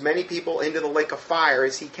take as many people into the lake of fire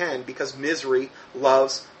as he can, because misery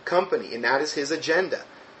loves company, and that is his agenda.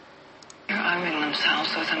 They're arming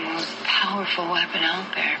themselves with the most powerful weapon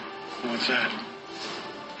out there. What's that?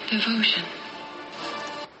 Devotion.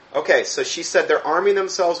 Okay, so she said they're arming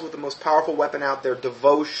themselves with the most powerful weapon out there,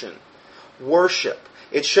 devotion, worship.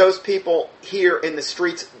 It shows people here in the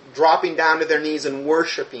streets dropping down to their knees and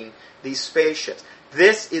worshiping these spaceships.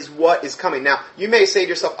 This is what is coming. Now, you may say to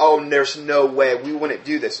yourself, oh, there's no way, we wouldn't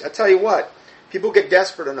do this. I tell you what, people get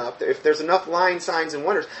desperate enough that if there's enough lying signs and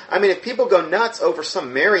wonders, I mean, if people go nuts over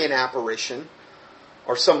some Marian apparition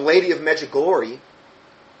or some Lady of Medjugorje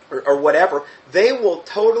or whatever, they will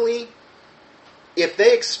totally, if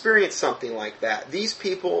they experience something like that, these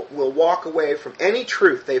people will walk away from any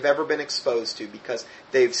truth they've ever been exposed to, because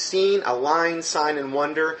they've seen a lying sign and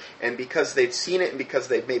wonder, and because they've seen it, and because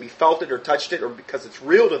they've maybe felt it or touched it, or because it's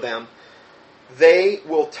real to them, they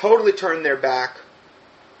will totally turn their back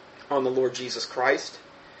on the Lord Jesus Christ.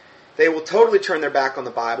 They will totally turn their back on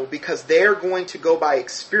the Bible, because they're going to go by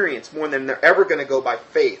experience more than they're ever going to go by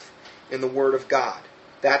faith in the Word of God.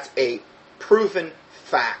 That's a proven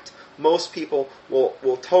fact. Most people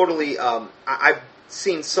will totally, I've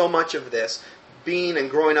seen so much of this being and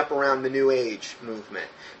growing up around the New Age movement.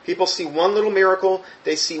 People see one little miracle,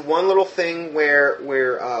 they see one little thing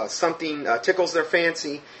where something tickles their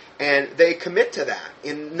fancy, and they commit to that.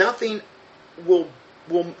 And nothing will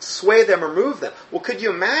sway them or move them. Well, could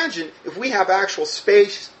you imagine if we have actual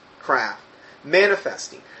spacecraft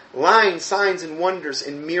manifesting, lying signs and wonders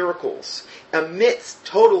and miracles amidst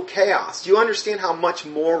total chaos? Do you understand how much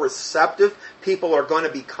more receptive people are going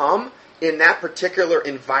to become in that particular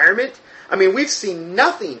environment? I mean, we've seen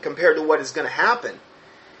nothing compared to what is going to happen.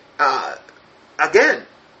 Again,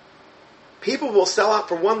 people will sell out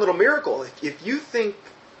for one little miracle. If you think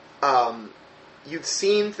you've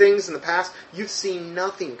seen things in the past, you've seen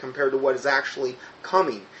nothing compared to what is actually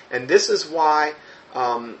coming. And this is why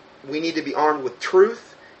we need to be armed with truth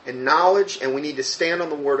and knowledge, and we need to stand on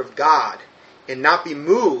the Word of God and not be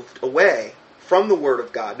moved away from the Word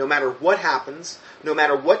of God, no matter what happens, no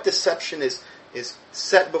matter what deception is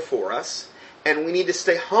set before us. And we need to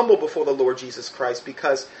stay humble before the Lord Jesus Christ,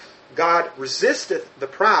 because God resisteth the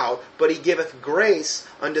proud, but He giveth grace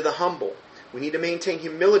unto the humble. We need to maintain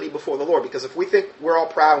humility before the Lord, because if we think we're all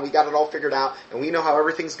proud and we got it all figured out and we know how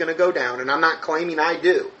everything's going to go down, and I'm not claiming I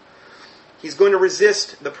do, He's going to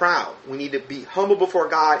resist the proud. We need to be humble before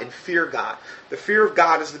God and fear God. The fear of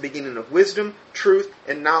God is the beginning of wisdom, truth,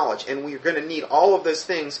 and knowledge. And we're going to need all of those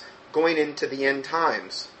things going into the end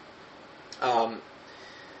times.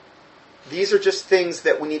 These are just things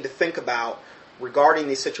that we need to think about regarding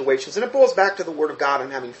these situations. And it boils back to the Word of God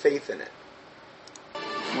and having faith in it.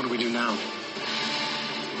 What do we do now?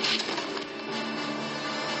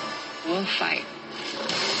 We'll fight.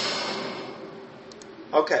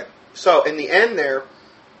 Okay. So in the end of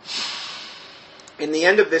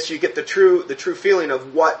this, you get the true feeling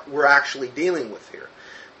of what we're actually dealing with here.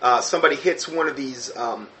 Somebody hits one of these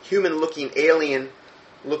human-looking,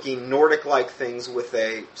 alien-looking, Nordic-like things with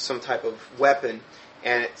some type of weapon,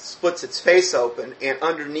 and it splits its face open, and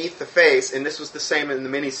underneath the face, and this was the same in the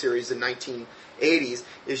miniseries in 1980s,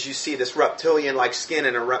 is you see this reptilian-like skin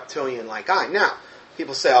and a reptilian-like eye. Now,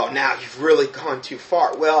 people say, oh, now you've really gone too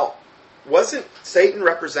far. Well, wasn't Satan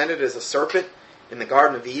represented as a serpent in the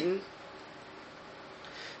Garden of Eden?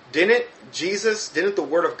 Didn't the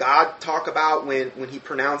Word of God talk about when He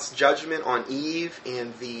pronounced judgment on Eve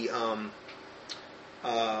and on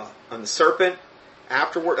the serpent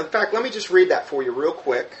afterward? In fact, let me just read that for you real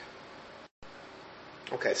quick.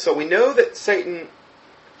 Okay, so we know that Satan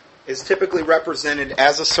is typically represented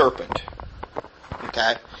as a serpent.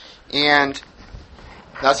 Okay, and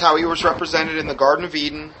that's how he was represented in the Garden of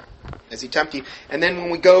Eden as he tempted Eve. And then when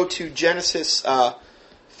we go to Genesis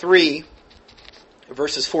 3.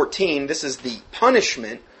 Verses 14, this is the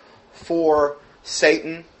punishment for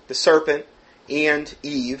Satan, the serpent, and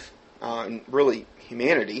Eve, and really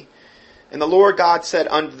humanity. And the Lord God said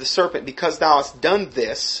unto the serpent, because thou hast done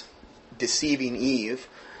this, deceiving Eve,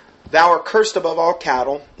 thou art cursed above all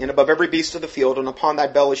cattle, and above every beast of the field, and upon thy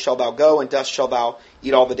belly shalt thou go, and dust shalt thou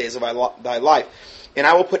eat all the days of thy life. And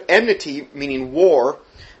I will put enmity, meaning war,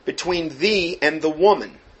 between thee and the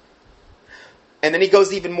woman. And then he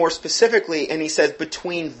goes even more specifically, and he says,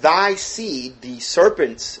 between thy seed, the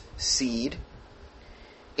serpent's seed,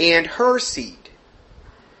 and her seed.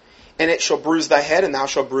 And it shall bruise thy head, and thou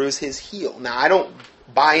shalt bruise his heel. Now, I don't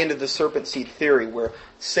buy into the serpent seed theory where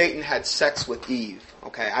Satan had sex with Eve.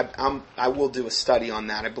 Okay, I will do a study on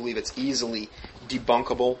that. I believe it's easily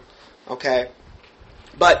debunkable. Okay,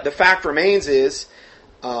 but the fact remains is,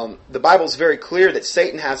 the Bible's very clear that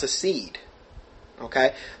Satan has a seed.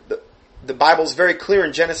 Okay, the Bible's very clear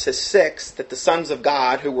in Genesis 6 that the sons of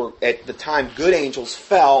God, who were at the time good angels,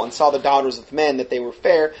 fell and saw the daughters of men, that they were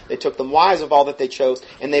fair. They took them wives of all that they chose,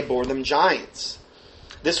 and they bore them giants.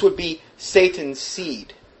 This would be Satan's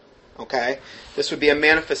seed. Okay? This would be a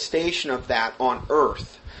manifestation of that on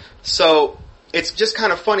earth. So, it's just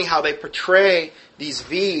kind of funny how they portray these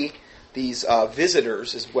visitors,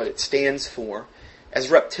 is what it stands for,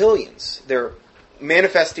 as reptilians. They're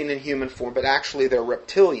manifesting in human form, but actually they're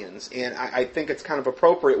reptilians. And I think it's kind of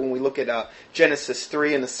appropriate when we look at Genesis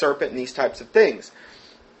 3 and the serpent and these types of things.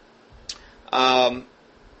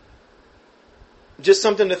 Just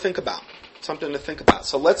something to think about.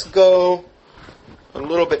 So let's go a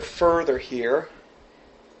little bit further here.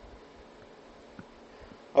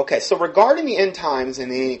 Okay, so regarding the end times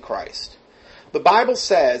and the Antichrist, the Bible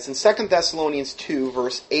says in 2 Thessalonians 2,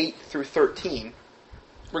 verse 8 through 13,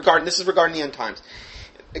 this is regarding the end times.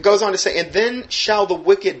 It goes on to say, and then shall the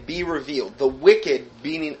wicked be revealed. The wicked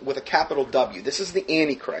being with a capital W. This is the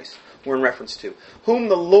Antichrist we're in reference to. Whom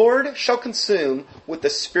the Lord shall consume with the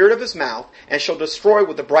spirit of his mouth, and shall destroy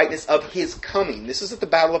with the brightness of his coming. This is at the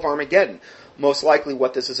Battle of Armageddon. Most likely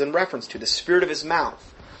what this is in reference to. The spirit of his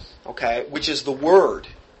mouth. Okay, which is the word.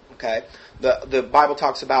 Okay. The Bible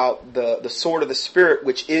talks about the sword of the Spirit,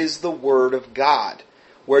 which is the word of God.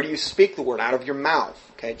 Where do you speak the word? Out of your mouth.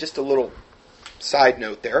 Okay, just a little side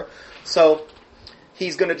note there. So,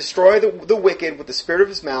 he's going to destroy the wicked with the spirit of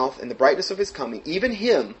his mouth and the brightness of his coming, even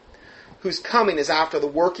him whose coming is after the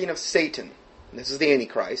working of Satan, and this is the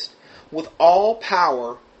Antichrist, with all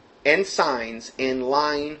power and signs and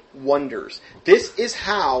lying wonders. This is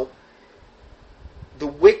how the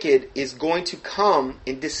wicked is going to come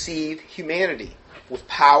and deceive humanity, with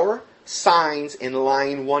power, signs, and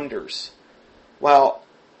lying wonders. Well,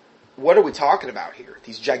 what are we talking about here?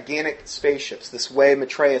 These gigantic spaceships, this way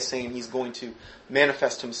Maitreya is saying he's going to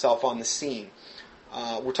manifest himself on the scene.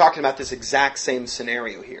 We're talking about this exact same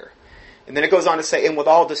scenario here. And then it goes on to say, and with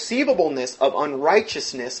all deceivableness of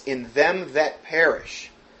unrighteousness in them that perish,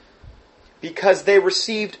 because they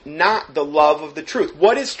received not the love of the truth.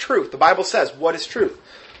 What is truth? The Bible says, what is truth?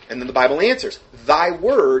 And then the Bible answers, thy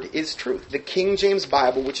word is truth. The King James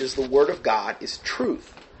Bible, which is the word of God, is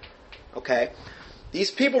truth. Okay?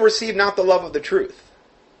 These people received not the love of the truth.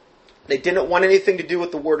 They didn't want anything to do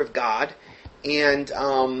with the word of God. And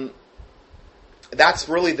that's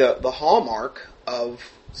really the hallmark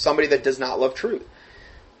of somebody that does not love truth.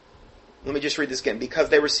 Let me just read this again. Because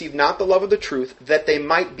they received not the love of the truth, that they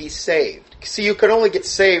might be saved. See, you can only get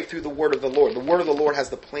saved through the word of the Lord. The word of the Lord has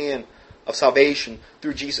the plan of salvation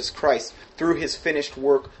through Jesus Christ, through his finished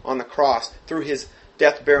work on the cross, through his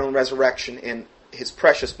death, burial, and resurrection, and his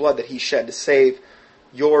precious blood that he shed to save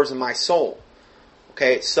yours and my soul.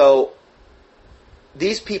 Okay, so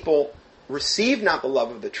these people receive not the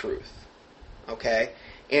love of the truth. Okay,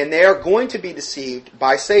 and they are going to be deceived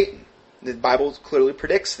by Satan. The Bible clearly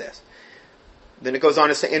predicts this. Then it goes on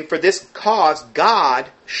to say, and for this cause God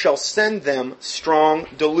shall send them strong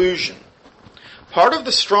delusion. Part of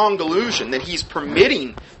the strong delusion that he's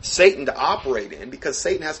permitting Satan to operate in, because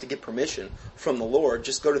Satan has to get permission from the Lord.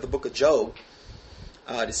 Just go to the book of Job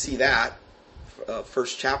to see that,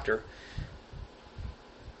 first chapter.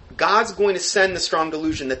 God's going to send the strong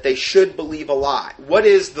delusion that they should believe a lie. What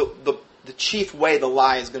is the chief way the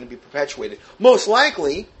lie is going to be perpetuated? Most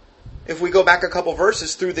likely, if we go back a couple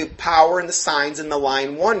verses, through the power and the signs and the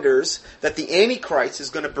lying wonders that the Antichrist is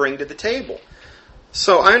going to bring to the table.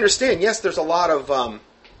 So I understand, yes, there's a lot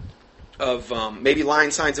of maybe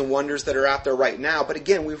lying signs and wonders that are out there right now, but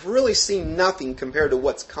again, we've really seen nothing compared to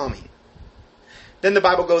what's coming. Then the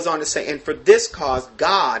Bible goes on to say, and for this cause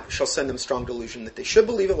God shall send them strong delusion, that they should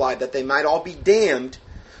believe a lie, that they might all be damned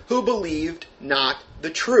who believed not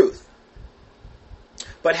the truth,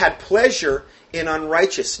 but had pleasure in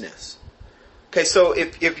unrighteousness. Okay, so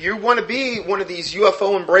if you want to be one of these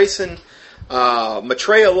UFO embracing,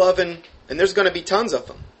 Maitreya loving, and there's going to be tons of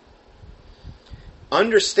them,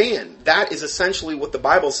 understand that is essentially what the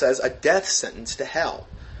Bible says, a death sentence to hell.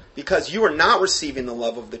 Because you are not receiving the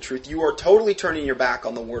love of the truth. You are totally turning your back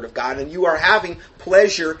on the Word of God, and you are having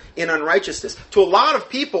pleasure in unrighteousness. To a lot of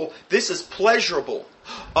people, this is pleasurable.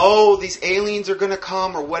 Oh, these aliens are going to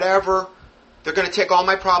come or whatever. They're going to take all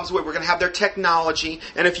my problems away. We're going to have their technology.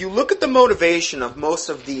 And if you look at the motivation of most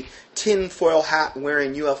of the tinfoil hat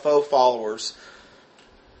wearing UFO followers,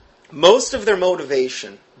 most of their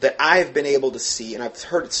motivation that I've been able to see, and I've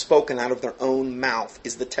heard it spoken out of their own mouth,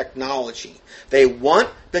 is the technology. They want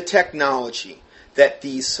the technology that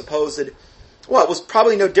these supposed... Well, it was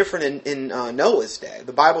probably no different in Noah's day.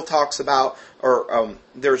 The Bible talks about, or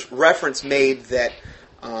there's reference made that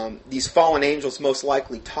these fallen angels most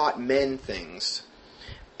likely taught men things,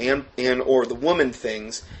 and or the woman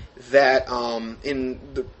things, that in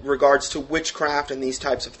the regards to witchcraft and these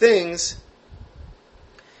types of things,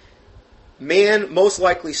 man most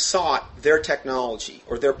likely sought their technology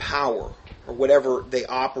or their power or whatever they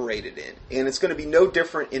operated in. And it's going to be no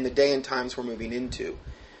different in the day and times we're moving into.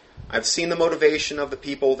 I've seen the motivation of the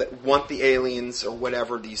people that want the aliens or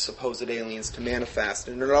whatever, these supposed aliens, to manifest.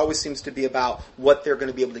 And it always seems to be about what they're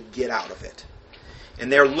going to be able to get out of it.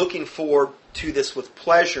 And they're looking forward to this with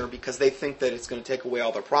pleasure because they think that it's going to take away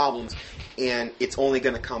all their problems and it's only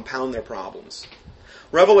going to compound their problems.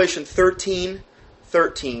 Revelation 13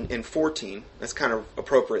 and 14, that's kind of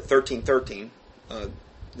appropriate, 13:13, the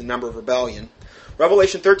number of rebellion.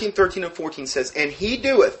 Revelation 13:13 and 14 says, and he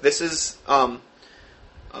doeth, this is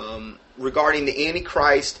regarding the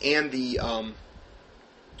Antichrist and the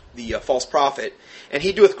false prophet, and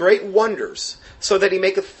he doeth great wonders, so that he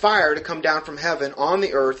maketh fire to come down from heaven on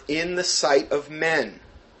the earth in the sight of men,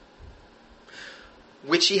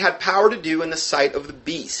 which he had power to do in the sight of the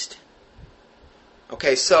beast.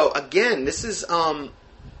 Okay, so again, this is, I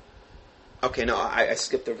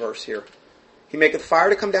skipped a verse here. He maketh fire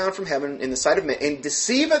to come down from heaven in the sight of men, and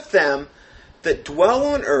deceiveth them that dwell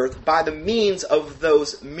on earth by the means of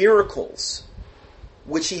those miracles,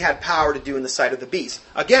 which he had power to do in the sight of the beast.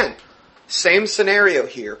 Again, same scenario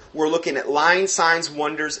here. We're looking at lying signs,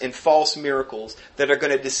 wonders, and false miracles that are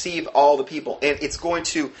going to deceive all the people. And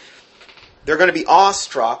they're going to be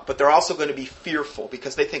awestruck, but they're also going to be fearful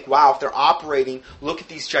because they think, wow, if they're operating, look at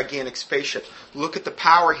these gigantic spaceships. Look at the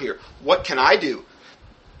power here. What can I do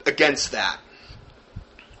against that?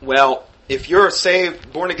 Well, if you're a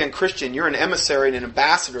saved, born-again Christian, you're an emissary and an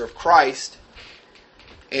ambassador of Christ,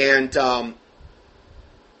 and the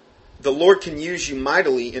Lord can use you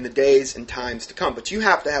mightily in the days and times to come. But you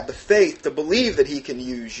have to have the faith to believe that He can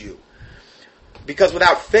use you. Because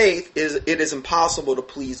without faith, it is impossible to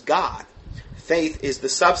please God. Faith is the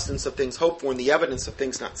substance of things hoped for and the evidence of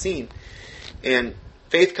things not seen. And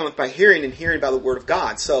faith cometh by hearing, and hearing by the Word of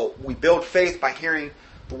God. So we build faith by hearing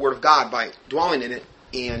the Word of God, by dwelling in it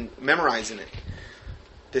and memorizing it.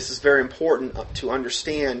 This is very important to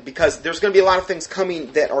understand, because there's going to be a lot of things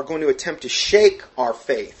coming that are going to attempt to shake our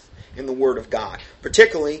faith in the Word of God.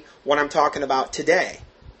 Particularly what I'm talking about today.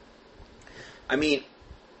 I mean,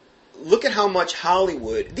 look at how much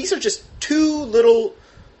Hollywood... These are just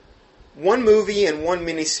one movie and one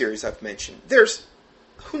miniseries I've mentioned. There's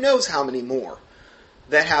who knows how many more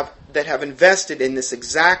that have invested in this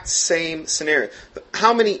exact same scenario.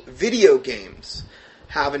 How many video games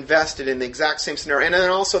have invested in the exact same scenario? And then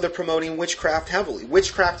also they're promoting witchcraft heavily.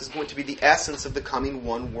 Witchcraft is going to be the essence of the coming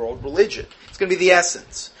one world religion. It's going to be the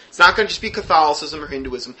essence. It's not going to just be Catholicism or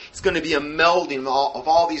Hinduism. It's going to be a melding of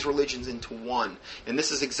all these religions into one. And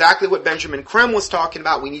this is exactly what Benjamin Creme was talking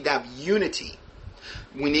about. We need to have unity.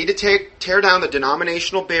 We need to tear down the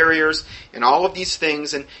denominational barriers and all of these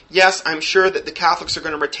things. And yes, I'm sure that the Catholics are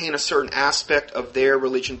going to retain a certain aspect of their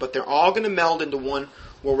religion, but they're all going to meld into one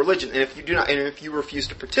world religion. And if you do not, and if you refuse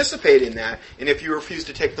to participate in that, and if you refuse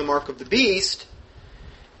to take the mark of the beast,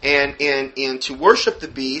 and to worship the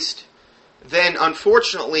beast, then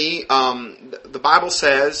unfortunately, the Bible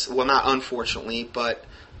says, well, not unfortunately, but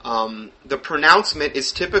the pronouncement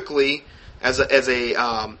is typically, as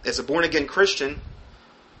a born again Christian,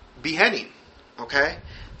 beheading. Okay,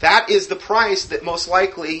 that is the price that most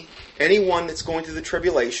likely anyone that's going through the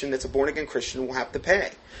tribulation, that's a born again Christian, will have to pay.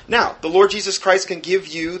 Now, the Lord Jesus Christ can give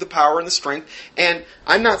you the power and the strength, and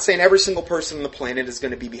I'm not saying every single person on the planet is going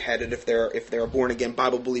to be beheaded if they're a born again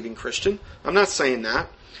Bible believing Christian. I'm not saying that.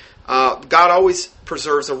 God always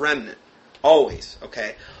preserves a remnant, always.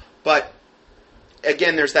 Okay, but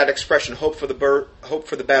again, there's that expression: hope for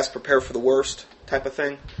the best, prepare for the worst, type of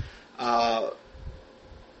thing.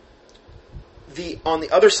 On the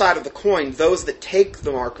other side of the coin, those that take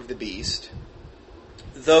the mark of the beast,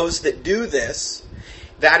 those that do this,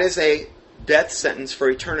 that is a death sentence for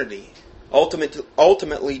eternity,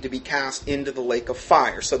 ultimately to be cast into the lake of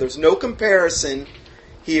fire. So there's no comparison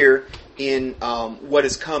here in what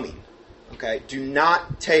is coming. Okay, do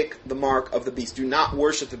not take the mark of the beast. Do not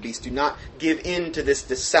worship the beast. Do not give in to this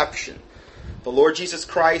deception. The Lord Jesus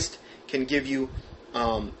Christ can give you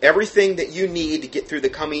everything that you need to get through the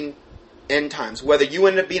coming end times. Whether you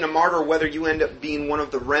end up being a martyr or whether you end up being one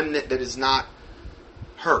of the remnant that is not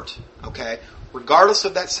hurt. Okay? Regardless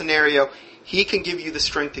of that scenario, He can give you the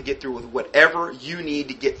strength to get through with whatever you need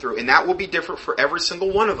to get through. And that will be different for every single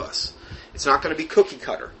one of us. It's not going to be cookie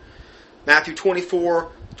cutter. Matthew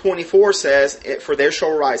 24:24 says, "For there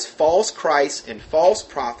shall arise false Christs and false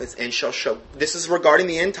prophets, and shall show," this is regarding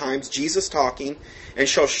the end times, Jesus talking, "and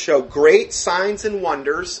shall show great signs and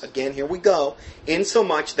wonders," again, here we go,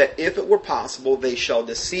 "insomuch that if it were possible, they shall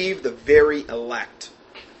deceive the very elect."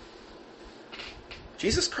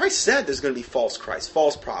 Jesus Christ said there's going to be false Christs,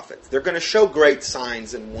 false prophets. They're going to show great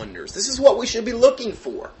signs and wonders. This is what we should be looking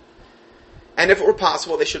for. And if it were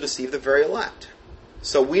possible, they should deceive the very elect.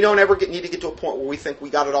 So we don't ever need to get to a point where we think we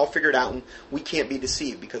got it all figured out and we can't be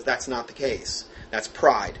deceived, because that's not the case. That's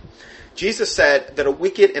pride. Jesus said that a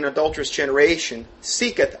wicked and adulterous generation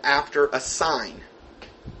seeketh after a sign.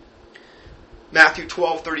 Matthew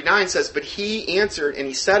 12:39 says, "But he answered and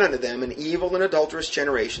he said unto them, an evil and adulterous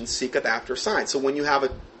generation seeketh after a sign." So when you have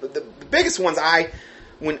the biggest ones,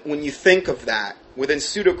 when you think of that within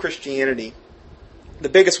pseudo-Christianity, the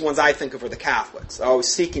biggest ones I think of are the Catholics. Always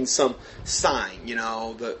seeking some sign,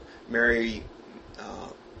 the Marian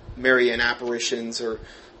apparitions or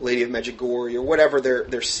Lady of Medjugorje or whatever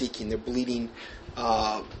they're seeking. They're bleeding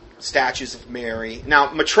statues of Mary.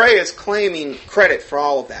 Now, Maitreya is claiming credit for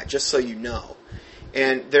all of that, just so you know.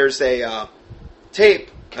 And there's a tape,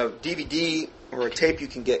 a DVD or a tape you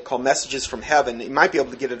can get called Messages from Heaven. You might be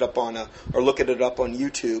able to get it up on or look at it up on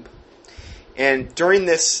YouTube. And during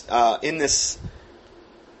this, in this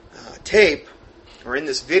tape, or in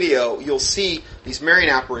this video, you'll see these Marian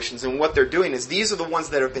apparitions, and what they're doing is these are the ones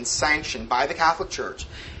that have been sanctioned by the Catholic Church.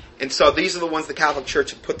 And so these are the ones the Catholic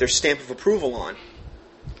Church have put their stamp of approval on.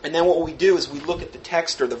 And then what we do is we look at the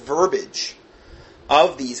text or the verbiage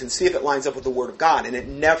of these and see if it lines up with the Word of God, and it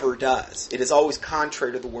never does. It is always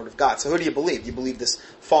contrary to the Word of God. So who do you believe? Do you believe this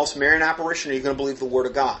false Marian apparition, or are you going to believe the Word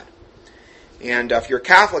of God? And if you're a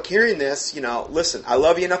Catholic hearing this, listen, I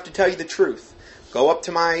love you enough to tell you the truth. Go up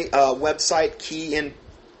to my website, key in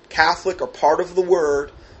Catholic or Part of the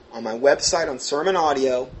Word on my website on Sermon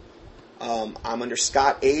Audio. I'm under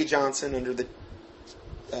Scott A. Johnson, under the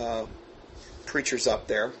preachers up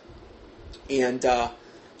there. And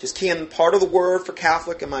just key in Part of the Word for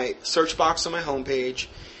Catholic in my search box on my homepage,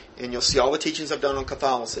 and you'll see all the teachings I've done on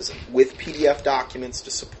Catholicism with PDF documents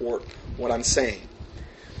to support what I'm saying.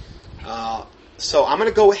 So I'm going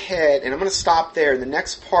to go ahead and I'm going to stop there. In the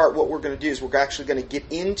next part, what we're going to do is we're actually going to get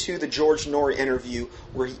into the George Noory interview,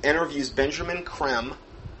 where he interviews Benjamin Creme,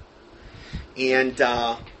 and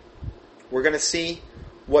we're going to see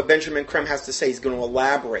what Benjamin Creme has to say. He's going to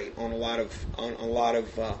elaborate on a lot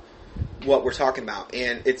of what we're talking about,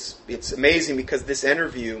 and it's amazing because this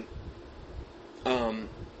interview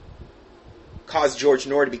caused George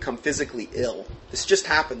Noory to become physically ill. This just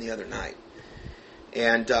happened the other night.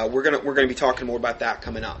 And we're gonna be talking more about that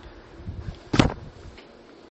coming up.